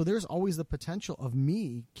 So there's always the potential of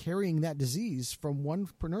me carrying that disease from one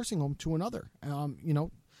nursing home to another.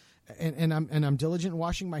 And I'm diligent in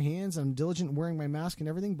washing my hands. I'm diligent in wearing my mask and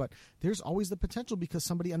everything. But there's always the potential because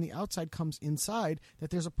somebody on the outside comes inside that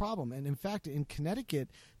there's a problem. And in fact, in Connecticut,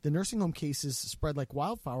 the nursing home cases spread like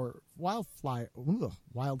wildfire.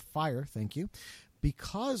 Thank you.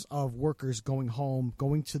 Because of workers going home,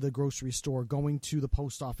 going to the grocery store, going to the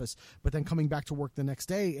post office, but then coming back to work the next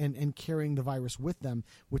day and carrying the virus with them,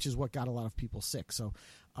 which is what got a lot of people sick. So,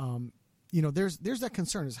 there's that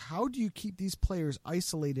concern is how do you keep these players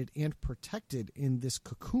isolated and protected in this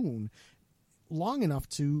cocoon long enough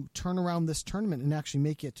to turn around this tournament and actually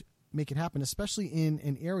make it happen, especially in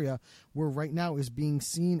an area where right now is being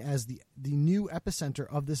seen as the new epicenter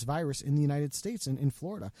of this virus in the United States and in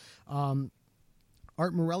Florida.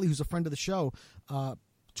 Art Morelli, who's a friend of the show,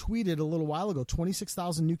 tweeted a little while ago,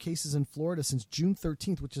 26,000 new cases in Florida since June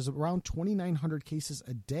 13th, which is around 2,900 cases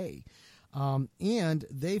a day. And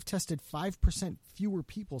they've tested 5% fewer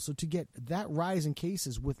people. So to get that rise in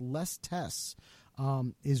cases with less tests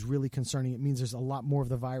is really concerning. It means there's a lot more of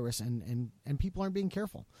the virus and people aren't being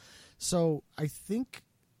careful. So I think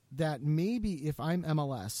that maybe if I'm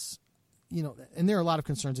MLS, and there are a lot of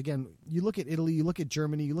concerns. Again, you look at Italy, you look at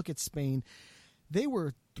Germany, you look at Spain. They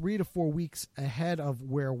were 3 to 4 weeks ahead of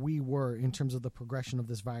where we were in terms of the progression of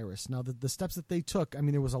this virus. Now, the steps that they took,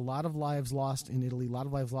 there was a lot of lives lost in Italy, a lot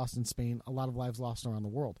of lives lost in Spain, a lot of lives lost around the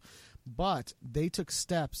world. But they took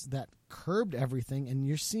steps that curbed everything, and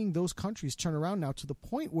you're seeing those countries turn around now to the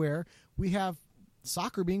point where we have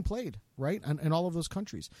soccer being played, right, in all of those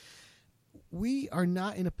countries. We are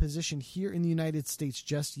not in a position here in the United States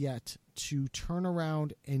just yet to turn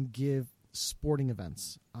around and give sporting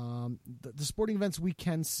events. The sporting events we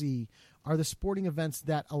can see are the sporting events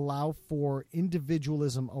that allow for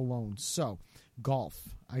individualism alone. So golf,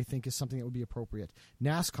 I think, is something that would be appropriate.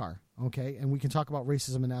 NASCAR, okay, and we can talk about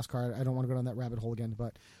racism in NASCAR. I don't want to go down that rabbit hole again,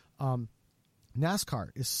 but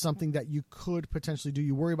NASCAR is something that you could potentially do.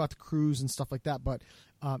 You worry about the crews and stuff like that, but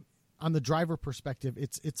on the driver perspective,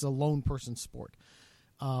 it's a lone person sport.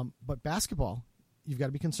 But basketball, you've got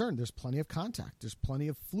to be concerned. There's plenty of contact. There's plenty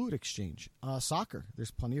of fluid exchange. Soccer,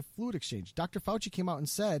 there's plenty of fluid exchange. Dr. Fauci came out and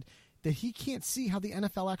said that he can't see how the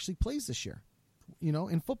NFL actually plays this year,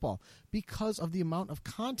 in football, because of the amount of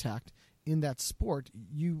contact in that sport.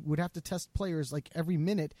 You would have to test players like every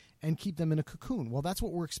minute and keep them in a cocoon. Well, that's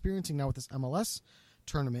what we're experiencing now with this MLS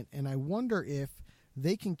tournament, and I wonder if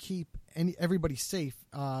they can keep everybody safe,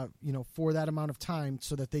 for that amount of time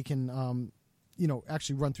so that they can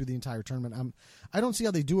actually run through the entire tournament. I don't see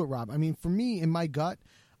how they do it, Rob. For me, in my gut,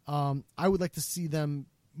 I would like to see them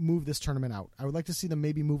move this tournament out. I would like to see them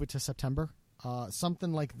maybe move it to September,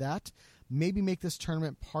 something like that. Maybe make this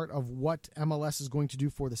tournament part of what MLS is going to do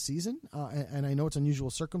for the season. And I know it's unusual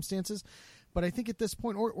circumstances, but I think at this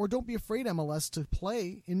point, or don't be afraid, MLS, to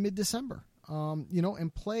play in mid-December.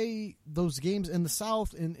 And play those games in the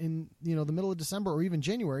South in the middle of December or even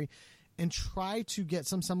January, and try to get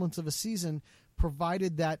some semblance of a season,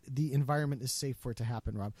 provided that the environment is safe for it to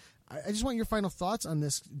happen, Rob. I just want your final thoughts on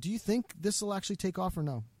this. Do you think this will actually take off or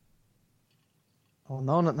no? Well,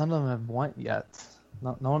 none of them have went yet.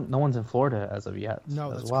 No one's in Florida as of yet.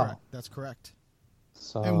 No, that's well. correct. That's correct.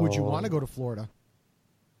 So, and would you want to go to Florida?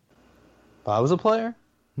 If I was a player?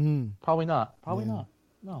 Probably not. Probably not.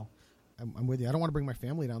 No. I'm with you. I don't want to bring my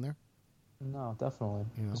family down there. No, definitely.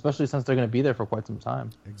 Especially since they're going to be there for quite some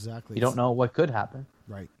time. Exactly. You don't know what could happen.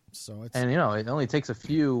 Right. So it's... And, it only takes a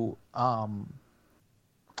few,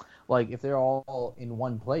 if they're all in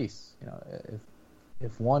one place,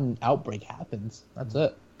 if one outbreak happens, that's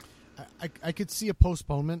it. I could see a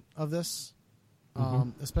postponement of this,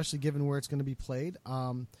 especially given where it's going to be played.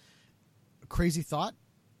 Crazy thought.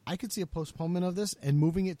 I could see a postponement of this and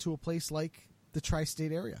moving it to a place like the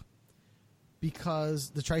tri-state area.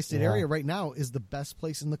 Because the tri-state area right now is the best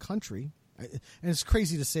place in the country. And it's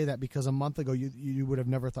crazy to say that because a month ago you would have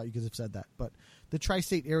never thought you could have said that. But the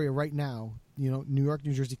tri-state area right now, New York,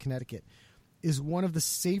 New Jersey, Connecticut, is one of the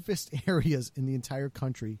safest areas in the entire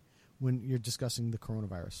country when you're discussing the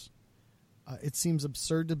coronavirus. It seems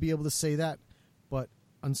absurd to be able to say that, but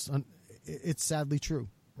it's sadly true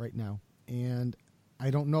right now. And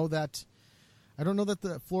I don't know that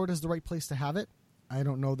the Florida is the right place to have it. I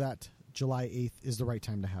don't know that July 8th is the right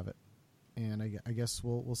time to have it. And I guess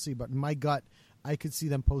we'll see. But in my gut, I could see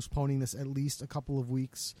them postponing this at least a couple of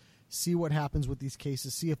weeks, see what happens with these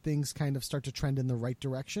cases, see if things kind of start to trend in the right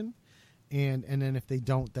direction. And then if they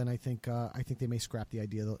don't, then I think they may scrap the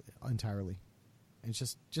idea entirely. And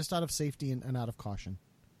it's just out of safety and out of caution.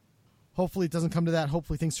 hopefully it doesn't come to that.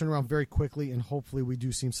 Hopefully things turn around very quickly, and hopefully we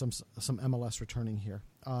do see some MLS returning here.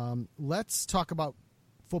 Let's talk about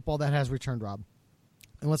football that has returned, Rob,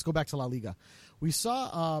 and let's go back to La Liga. We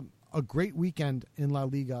saw a great weekend in La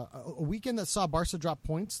Liga, a weekend that saw Barca drop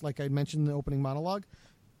points, like I mentioned in the opening monologue,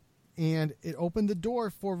 and it opened the door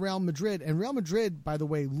for Real Madrid. And Real Madrid, by the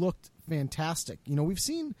way, looked fantastic. We've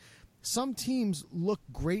seen some teams look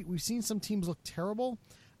great. We've seen some teams look terrible.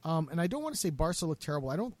 And I don't want to say Barca looked terrible.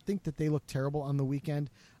 I don't think that they looked terrible on the weekend.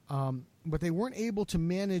 But they weren't able to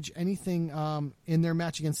manage anything in their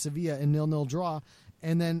match against Sevilla in 0-0 draw.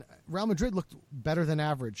 And then Real Madrid looked better than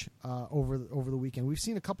average over the weekend. We've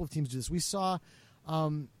seen a couple of teams do this. We saw,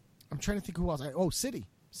 I'm trying to think who else. City.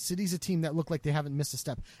 City's a team that looked like they haven't missed a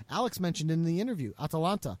step. Alex mentioned in the interview,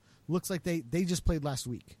 Atalanta looks like they just played last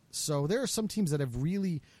week. So there are some teams that have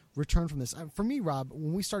really returned from this. For me, Rob,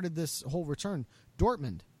 when we started this whole return,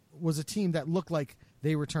 Dortmund was a team that looked like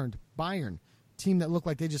they returned. Bayern, team that looked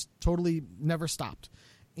like they just totally never stopped.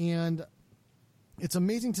 And it's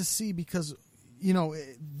amazing to see because,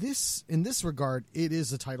 in this regard, it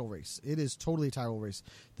is a title race. It is totally a title race.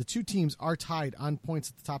 The two teams are tied on points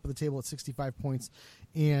at the top of the table at 65 points.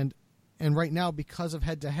 And right now, because of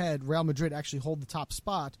head-to-head, Real Madrid actually hold the top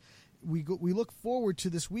spot. We look forward to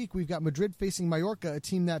this week. We've got Madrid facing Mallorca, a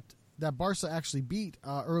team that Barca actually beat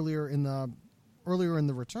earlier in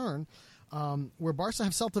the return, where Barca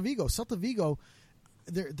have Celta Vigo. Celta Vigo,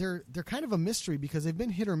 they're kind of a mystery because they've been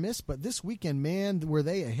hit or miss, but this weekend, man, were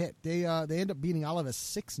they a hit. They end up beating Alaves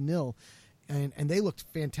 6-0, and they looked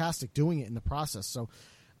fantastic doing it in the process. So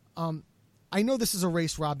I know this is a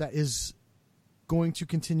race, Rob, that is going to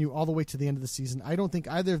continue all the way to the end of the season. I don't think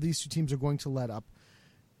either of these two teams are going to let up.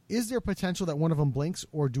 Is there potential that one of them blinks,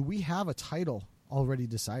 or do we have a title already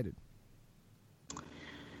decided?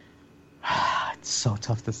 It's so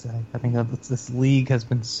tough to say. I think that this league has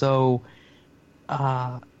been so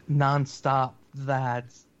nonstop that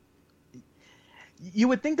you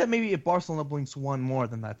would think that maybe if Barcelona blinks one more,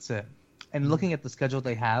 then that's it. And looking at the schedule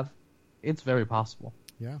they have, it's very possible.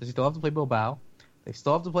 Yeah, they still have to play Bilbao. They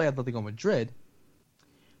still have to play Atletico Madrid.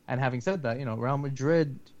 And having said that, Real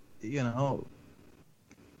Madrid, you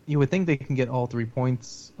would think they can get all 3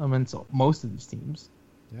 points against most of these teams.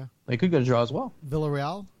 Yeah, they could get a draw as well.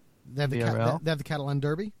 Villarreal. They have the Catalan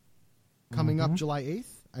Derby coming up July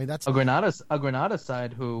 8th. That's a Granada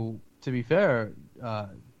side who, to be fair,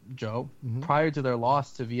 Joe, prior to their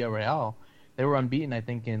loss to Villarreal, they were unbeaten, I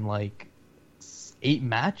think, in like 8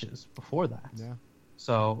 matches before that. Yeah.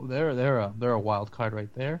 So they're a wild card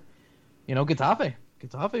right there. Getafe,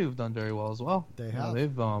 who've done very well as well. They have.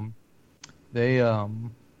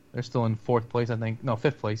 They're still in 4th place, I think. No,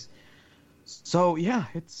 5th place. So yeah,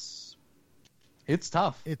 it's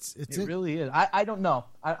tough. It really is. I don't know.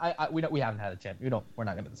 We haven't had a champion. We're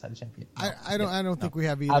not going to decide a champion. I don't think we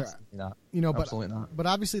have either. Absolutely not. Absolutely not. But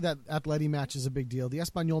obviously that Atleti match is a big deal. The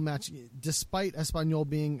Espanyol match, despite Espanyol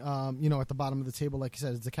being at the bottom of the table, like you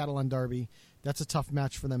said, it's the Catalan Derby. That's a tough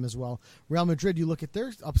match for them as well. Real Madrid, you look at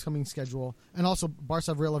their upcoming schedule, and also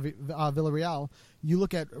Barca Villarreal. You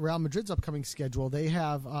look at Real Madrid's upcoming schedule. They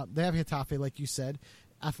have Getafe, like you said.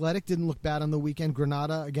 Athletic didn't look bad on the weekend.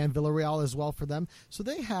 Granada, again, Villarreal as well for them. So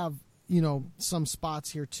they have, some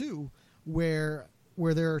spots here too where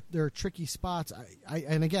there are tricky spots.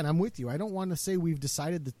 And again, I'm with you. I don't want to say we've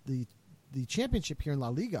decided the championship here in La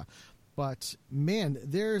Liga, but man,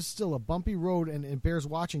 there's still a bumpy road, and it bears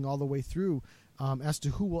watching all the way through as to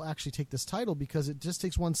who will actually take this title, because it just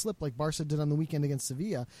takes one slip like Barca did on the weekend against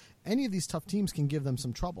Sevilla. Any of these tough teams can give them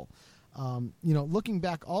some trouble. Looking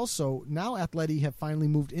back also, now Atleti have finally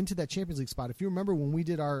moved into that Champions League spot. If you remember when we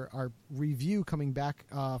did our review coming back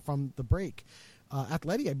from the break,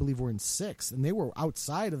 Atleti, I believe, were in 6th, and they were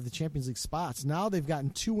outside of the Champions League spots. Now they've gotten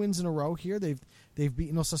 2 wins in a row here. They've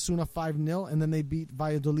beaten Osasuna 5-0, and then they beat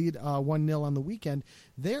Valladolid 1-0 on the weekend.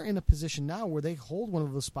 They're in a position now where they hold one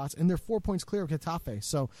of those spots, and they're 4 points clear of Getafe.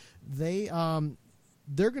 So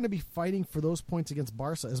they're going to be fighting for those points against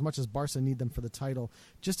Barca as much as Barca need them for the title,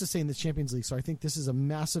 just to stay in the Champions League. So I think this is a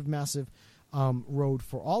massive, massive road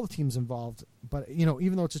for all the teams involved. But,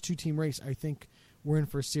 even though it's a 2-team race, I think we're in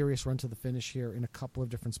for a serious run to the finish here in a couple of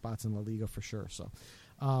different spots in La Liga for sure. So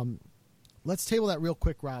let's table that real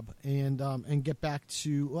quick, Rob, and get back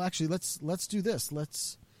to. Well, actually, let's do this.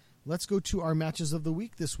 Let's go to our matches of the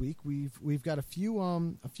week this week. We've got a few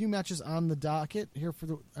matches on the docket here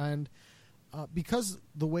because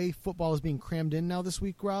the way football is being crammed in now this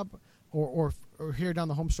week, Rob, or here down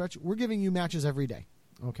the home stretch, we're giving you matches every day.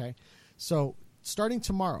 Okay, so starting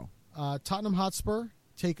tomorrow, Tottenham Hotspur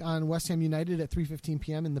take on West Ham United at 3:15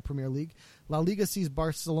 p.m. in the Premier League. La Liga sees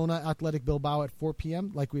Barcelona Athletic Bilbao at 4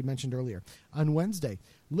 p.m., like we had mentioned earlier. On Wednesday,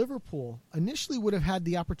 Liverpool initially would have had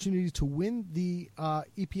the opportunity to win the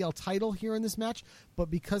EPL title here in this match, but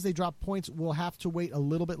because they dropped points, we'll have to wait a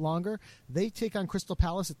little bit longer. They take on Crystal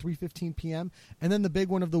Palace at 3:15 p.m. And then the big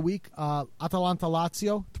one of the week,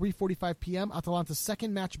 Atalanta-Lazio, 3:45 p.m. Atalanta's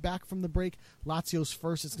second match back from the break. Lazio's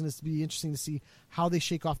first. It's going to be interesting to see how they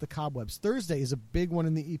shake off the cobwebs. Thursday is a big one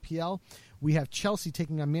in the EPL. We have Chelsea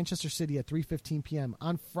taking on Manchester City at 3:15 p.m.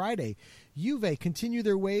 On Friday, Juve continue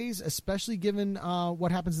their ways, especially given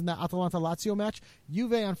what happens in the Atalanta-Lazio match.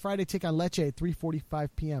 Juve on Friday take on Lecce at 3:45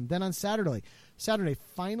 p.m. Then on Saturday,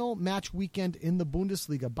 final match weekend in the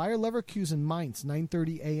Bundesliga. Bayer Leverkusen Mainz,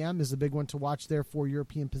 9:30 a.m. is the big one to watch there for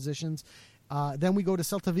European positions. Then we go to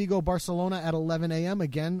Celta Vigo, Barcelona at 11 a.m.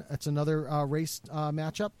 Again, it's another race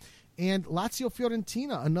matchup. And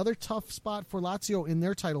Lazio-Fiorentina, another tough spot for Lazio in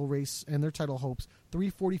their title race and their title hopes,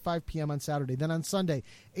 3:45 p.m. on Saturday. Then on Sunday,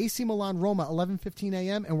 AC Milan-Roma, 11:15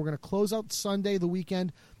 a.m. And we're going to close out Sunday, the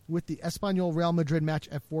weekend, with the Espanyol-Real Madrid match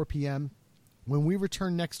at 4 p.m. When we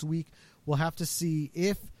return next week, we'll have to see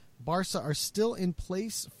if Barca are still in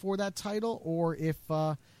place for that title or if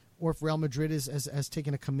Real Madrid has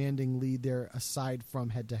taken a commanding lead there aside from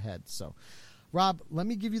head-to-head. So, Rob, let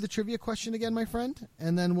me give you the trivia question again, my friend,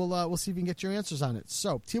 and then we'll see if we can get your answers on it.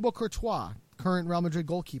 So, Thibault Courtois, current Real Madrid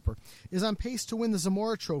goalkeeper, is on pace to win the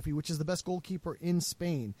Zamora Trophy, which is the best goalkeeper in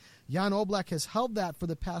Spain. Jan Oblak has held that for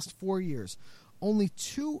the past 4 years. Only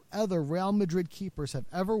 2 other Real Madrid keepers have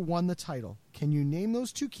ever won the title. Can you name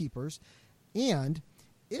those 2 keepers? And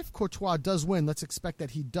if Courtois does win, let's expect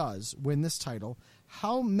that he does win this title,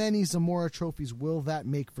 how many Zamora Trophies will that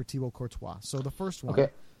make for Thibault Courtois? So the first one,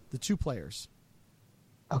 the 2 players.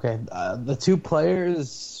 Okay, the 2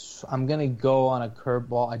 players, I'm going to go on a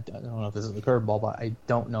curveball. I don't know if this is a curveball, but I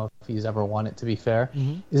don't know if he's ever won it, to be fair.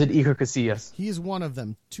 Mm-hmm. Is it Iker Casillas? He is one of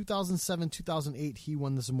them. 2007, 2008, he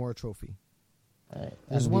won the Zamora Trophy. All right.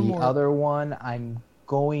 There's one more. The other one, I'm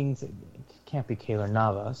going to... It can't be Keylor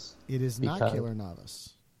Navas. It is not Keylor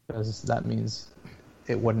Navas. Because that means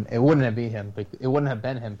it wouldn't have been him. It wouldn't have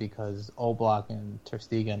been him because Oblak and Ter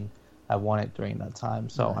Stegen have won it during that time.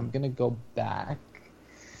 So right. I'm going to go back.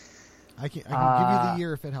 I can give you the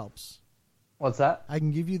year if it helps. What's that? I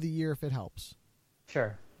can give you the year if it helps.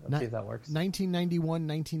 Sure. Let's see if that works.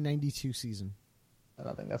 1991-1992 season. I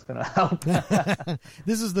don't think that's going to help.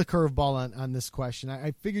 This is the curveball on this question.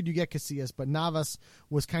 I figured you get Casillas, but Navas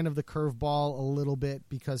was kind of the curveball a little bit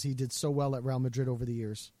because he did so well at Real Madrid over the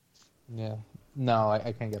years. Yeah. No,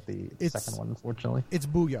 I can't get the second one, unfortunately. It's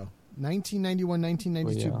Buyo.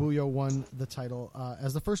 1991-1992, Buyo won the title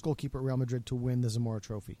as the first goalkeeper at Real Madrid to win the Zamora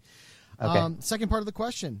Trophy. Okay. Second part of the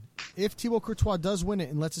question. If Thibault Courtois does win it,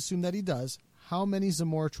 and let's assume that he does, how many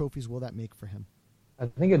Zamora Trophies will that make for him? I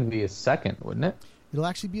think it would be his second, wouldn't it? It'll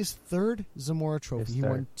actually be his third Zamora Trophy. He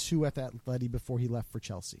won 2 at that Atleti before he left for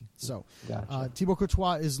Chelsea. So gotcha. Thibault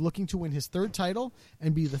Courtois is looking to win his 3rd title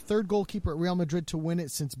and be the 3rd goalkeeper at Real Madrid to win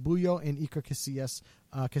it since Buyo and Iker Casillas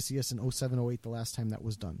in 07-08, the last time that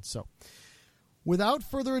was done. So without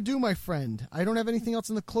further ado, my friend, I don't have anything else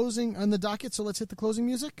on the docket, so let's hit the closing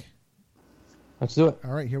music. Let's do it.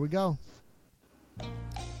 All right, here we go.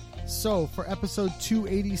 So, for episode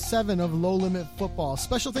 287 of Low Limit Football,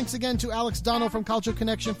 special thanks again to Alex Donno from Calcio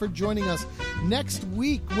Connection for joining us. Next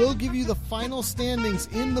week, we'll give you the final standings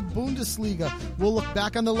in the Bundesliga. We'll look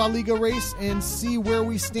back on the La Liga race and see where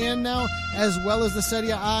we stand now, as well as the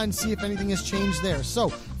Serie A, and see if anything has changed there. So,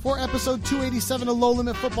 for episode 287 of Low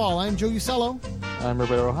Limit Football, I'm Joe Usello. I'm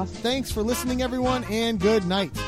Roberto Rojas. Thanks for listening, everyone, and good night.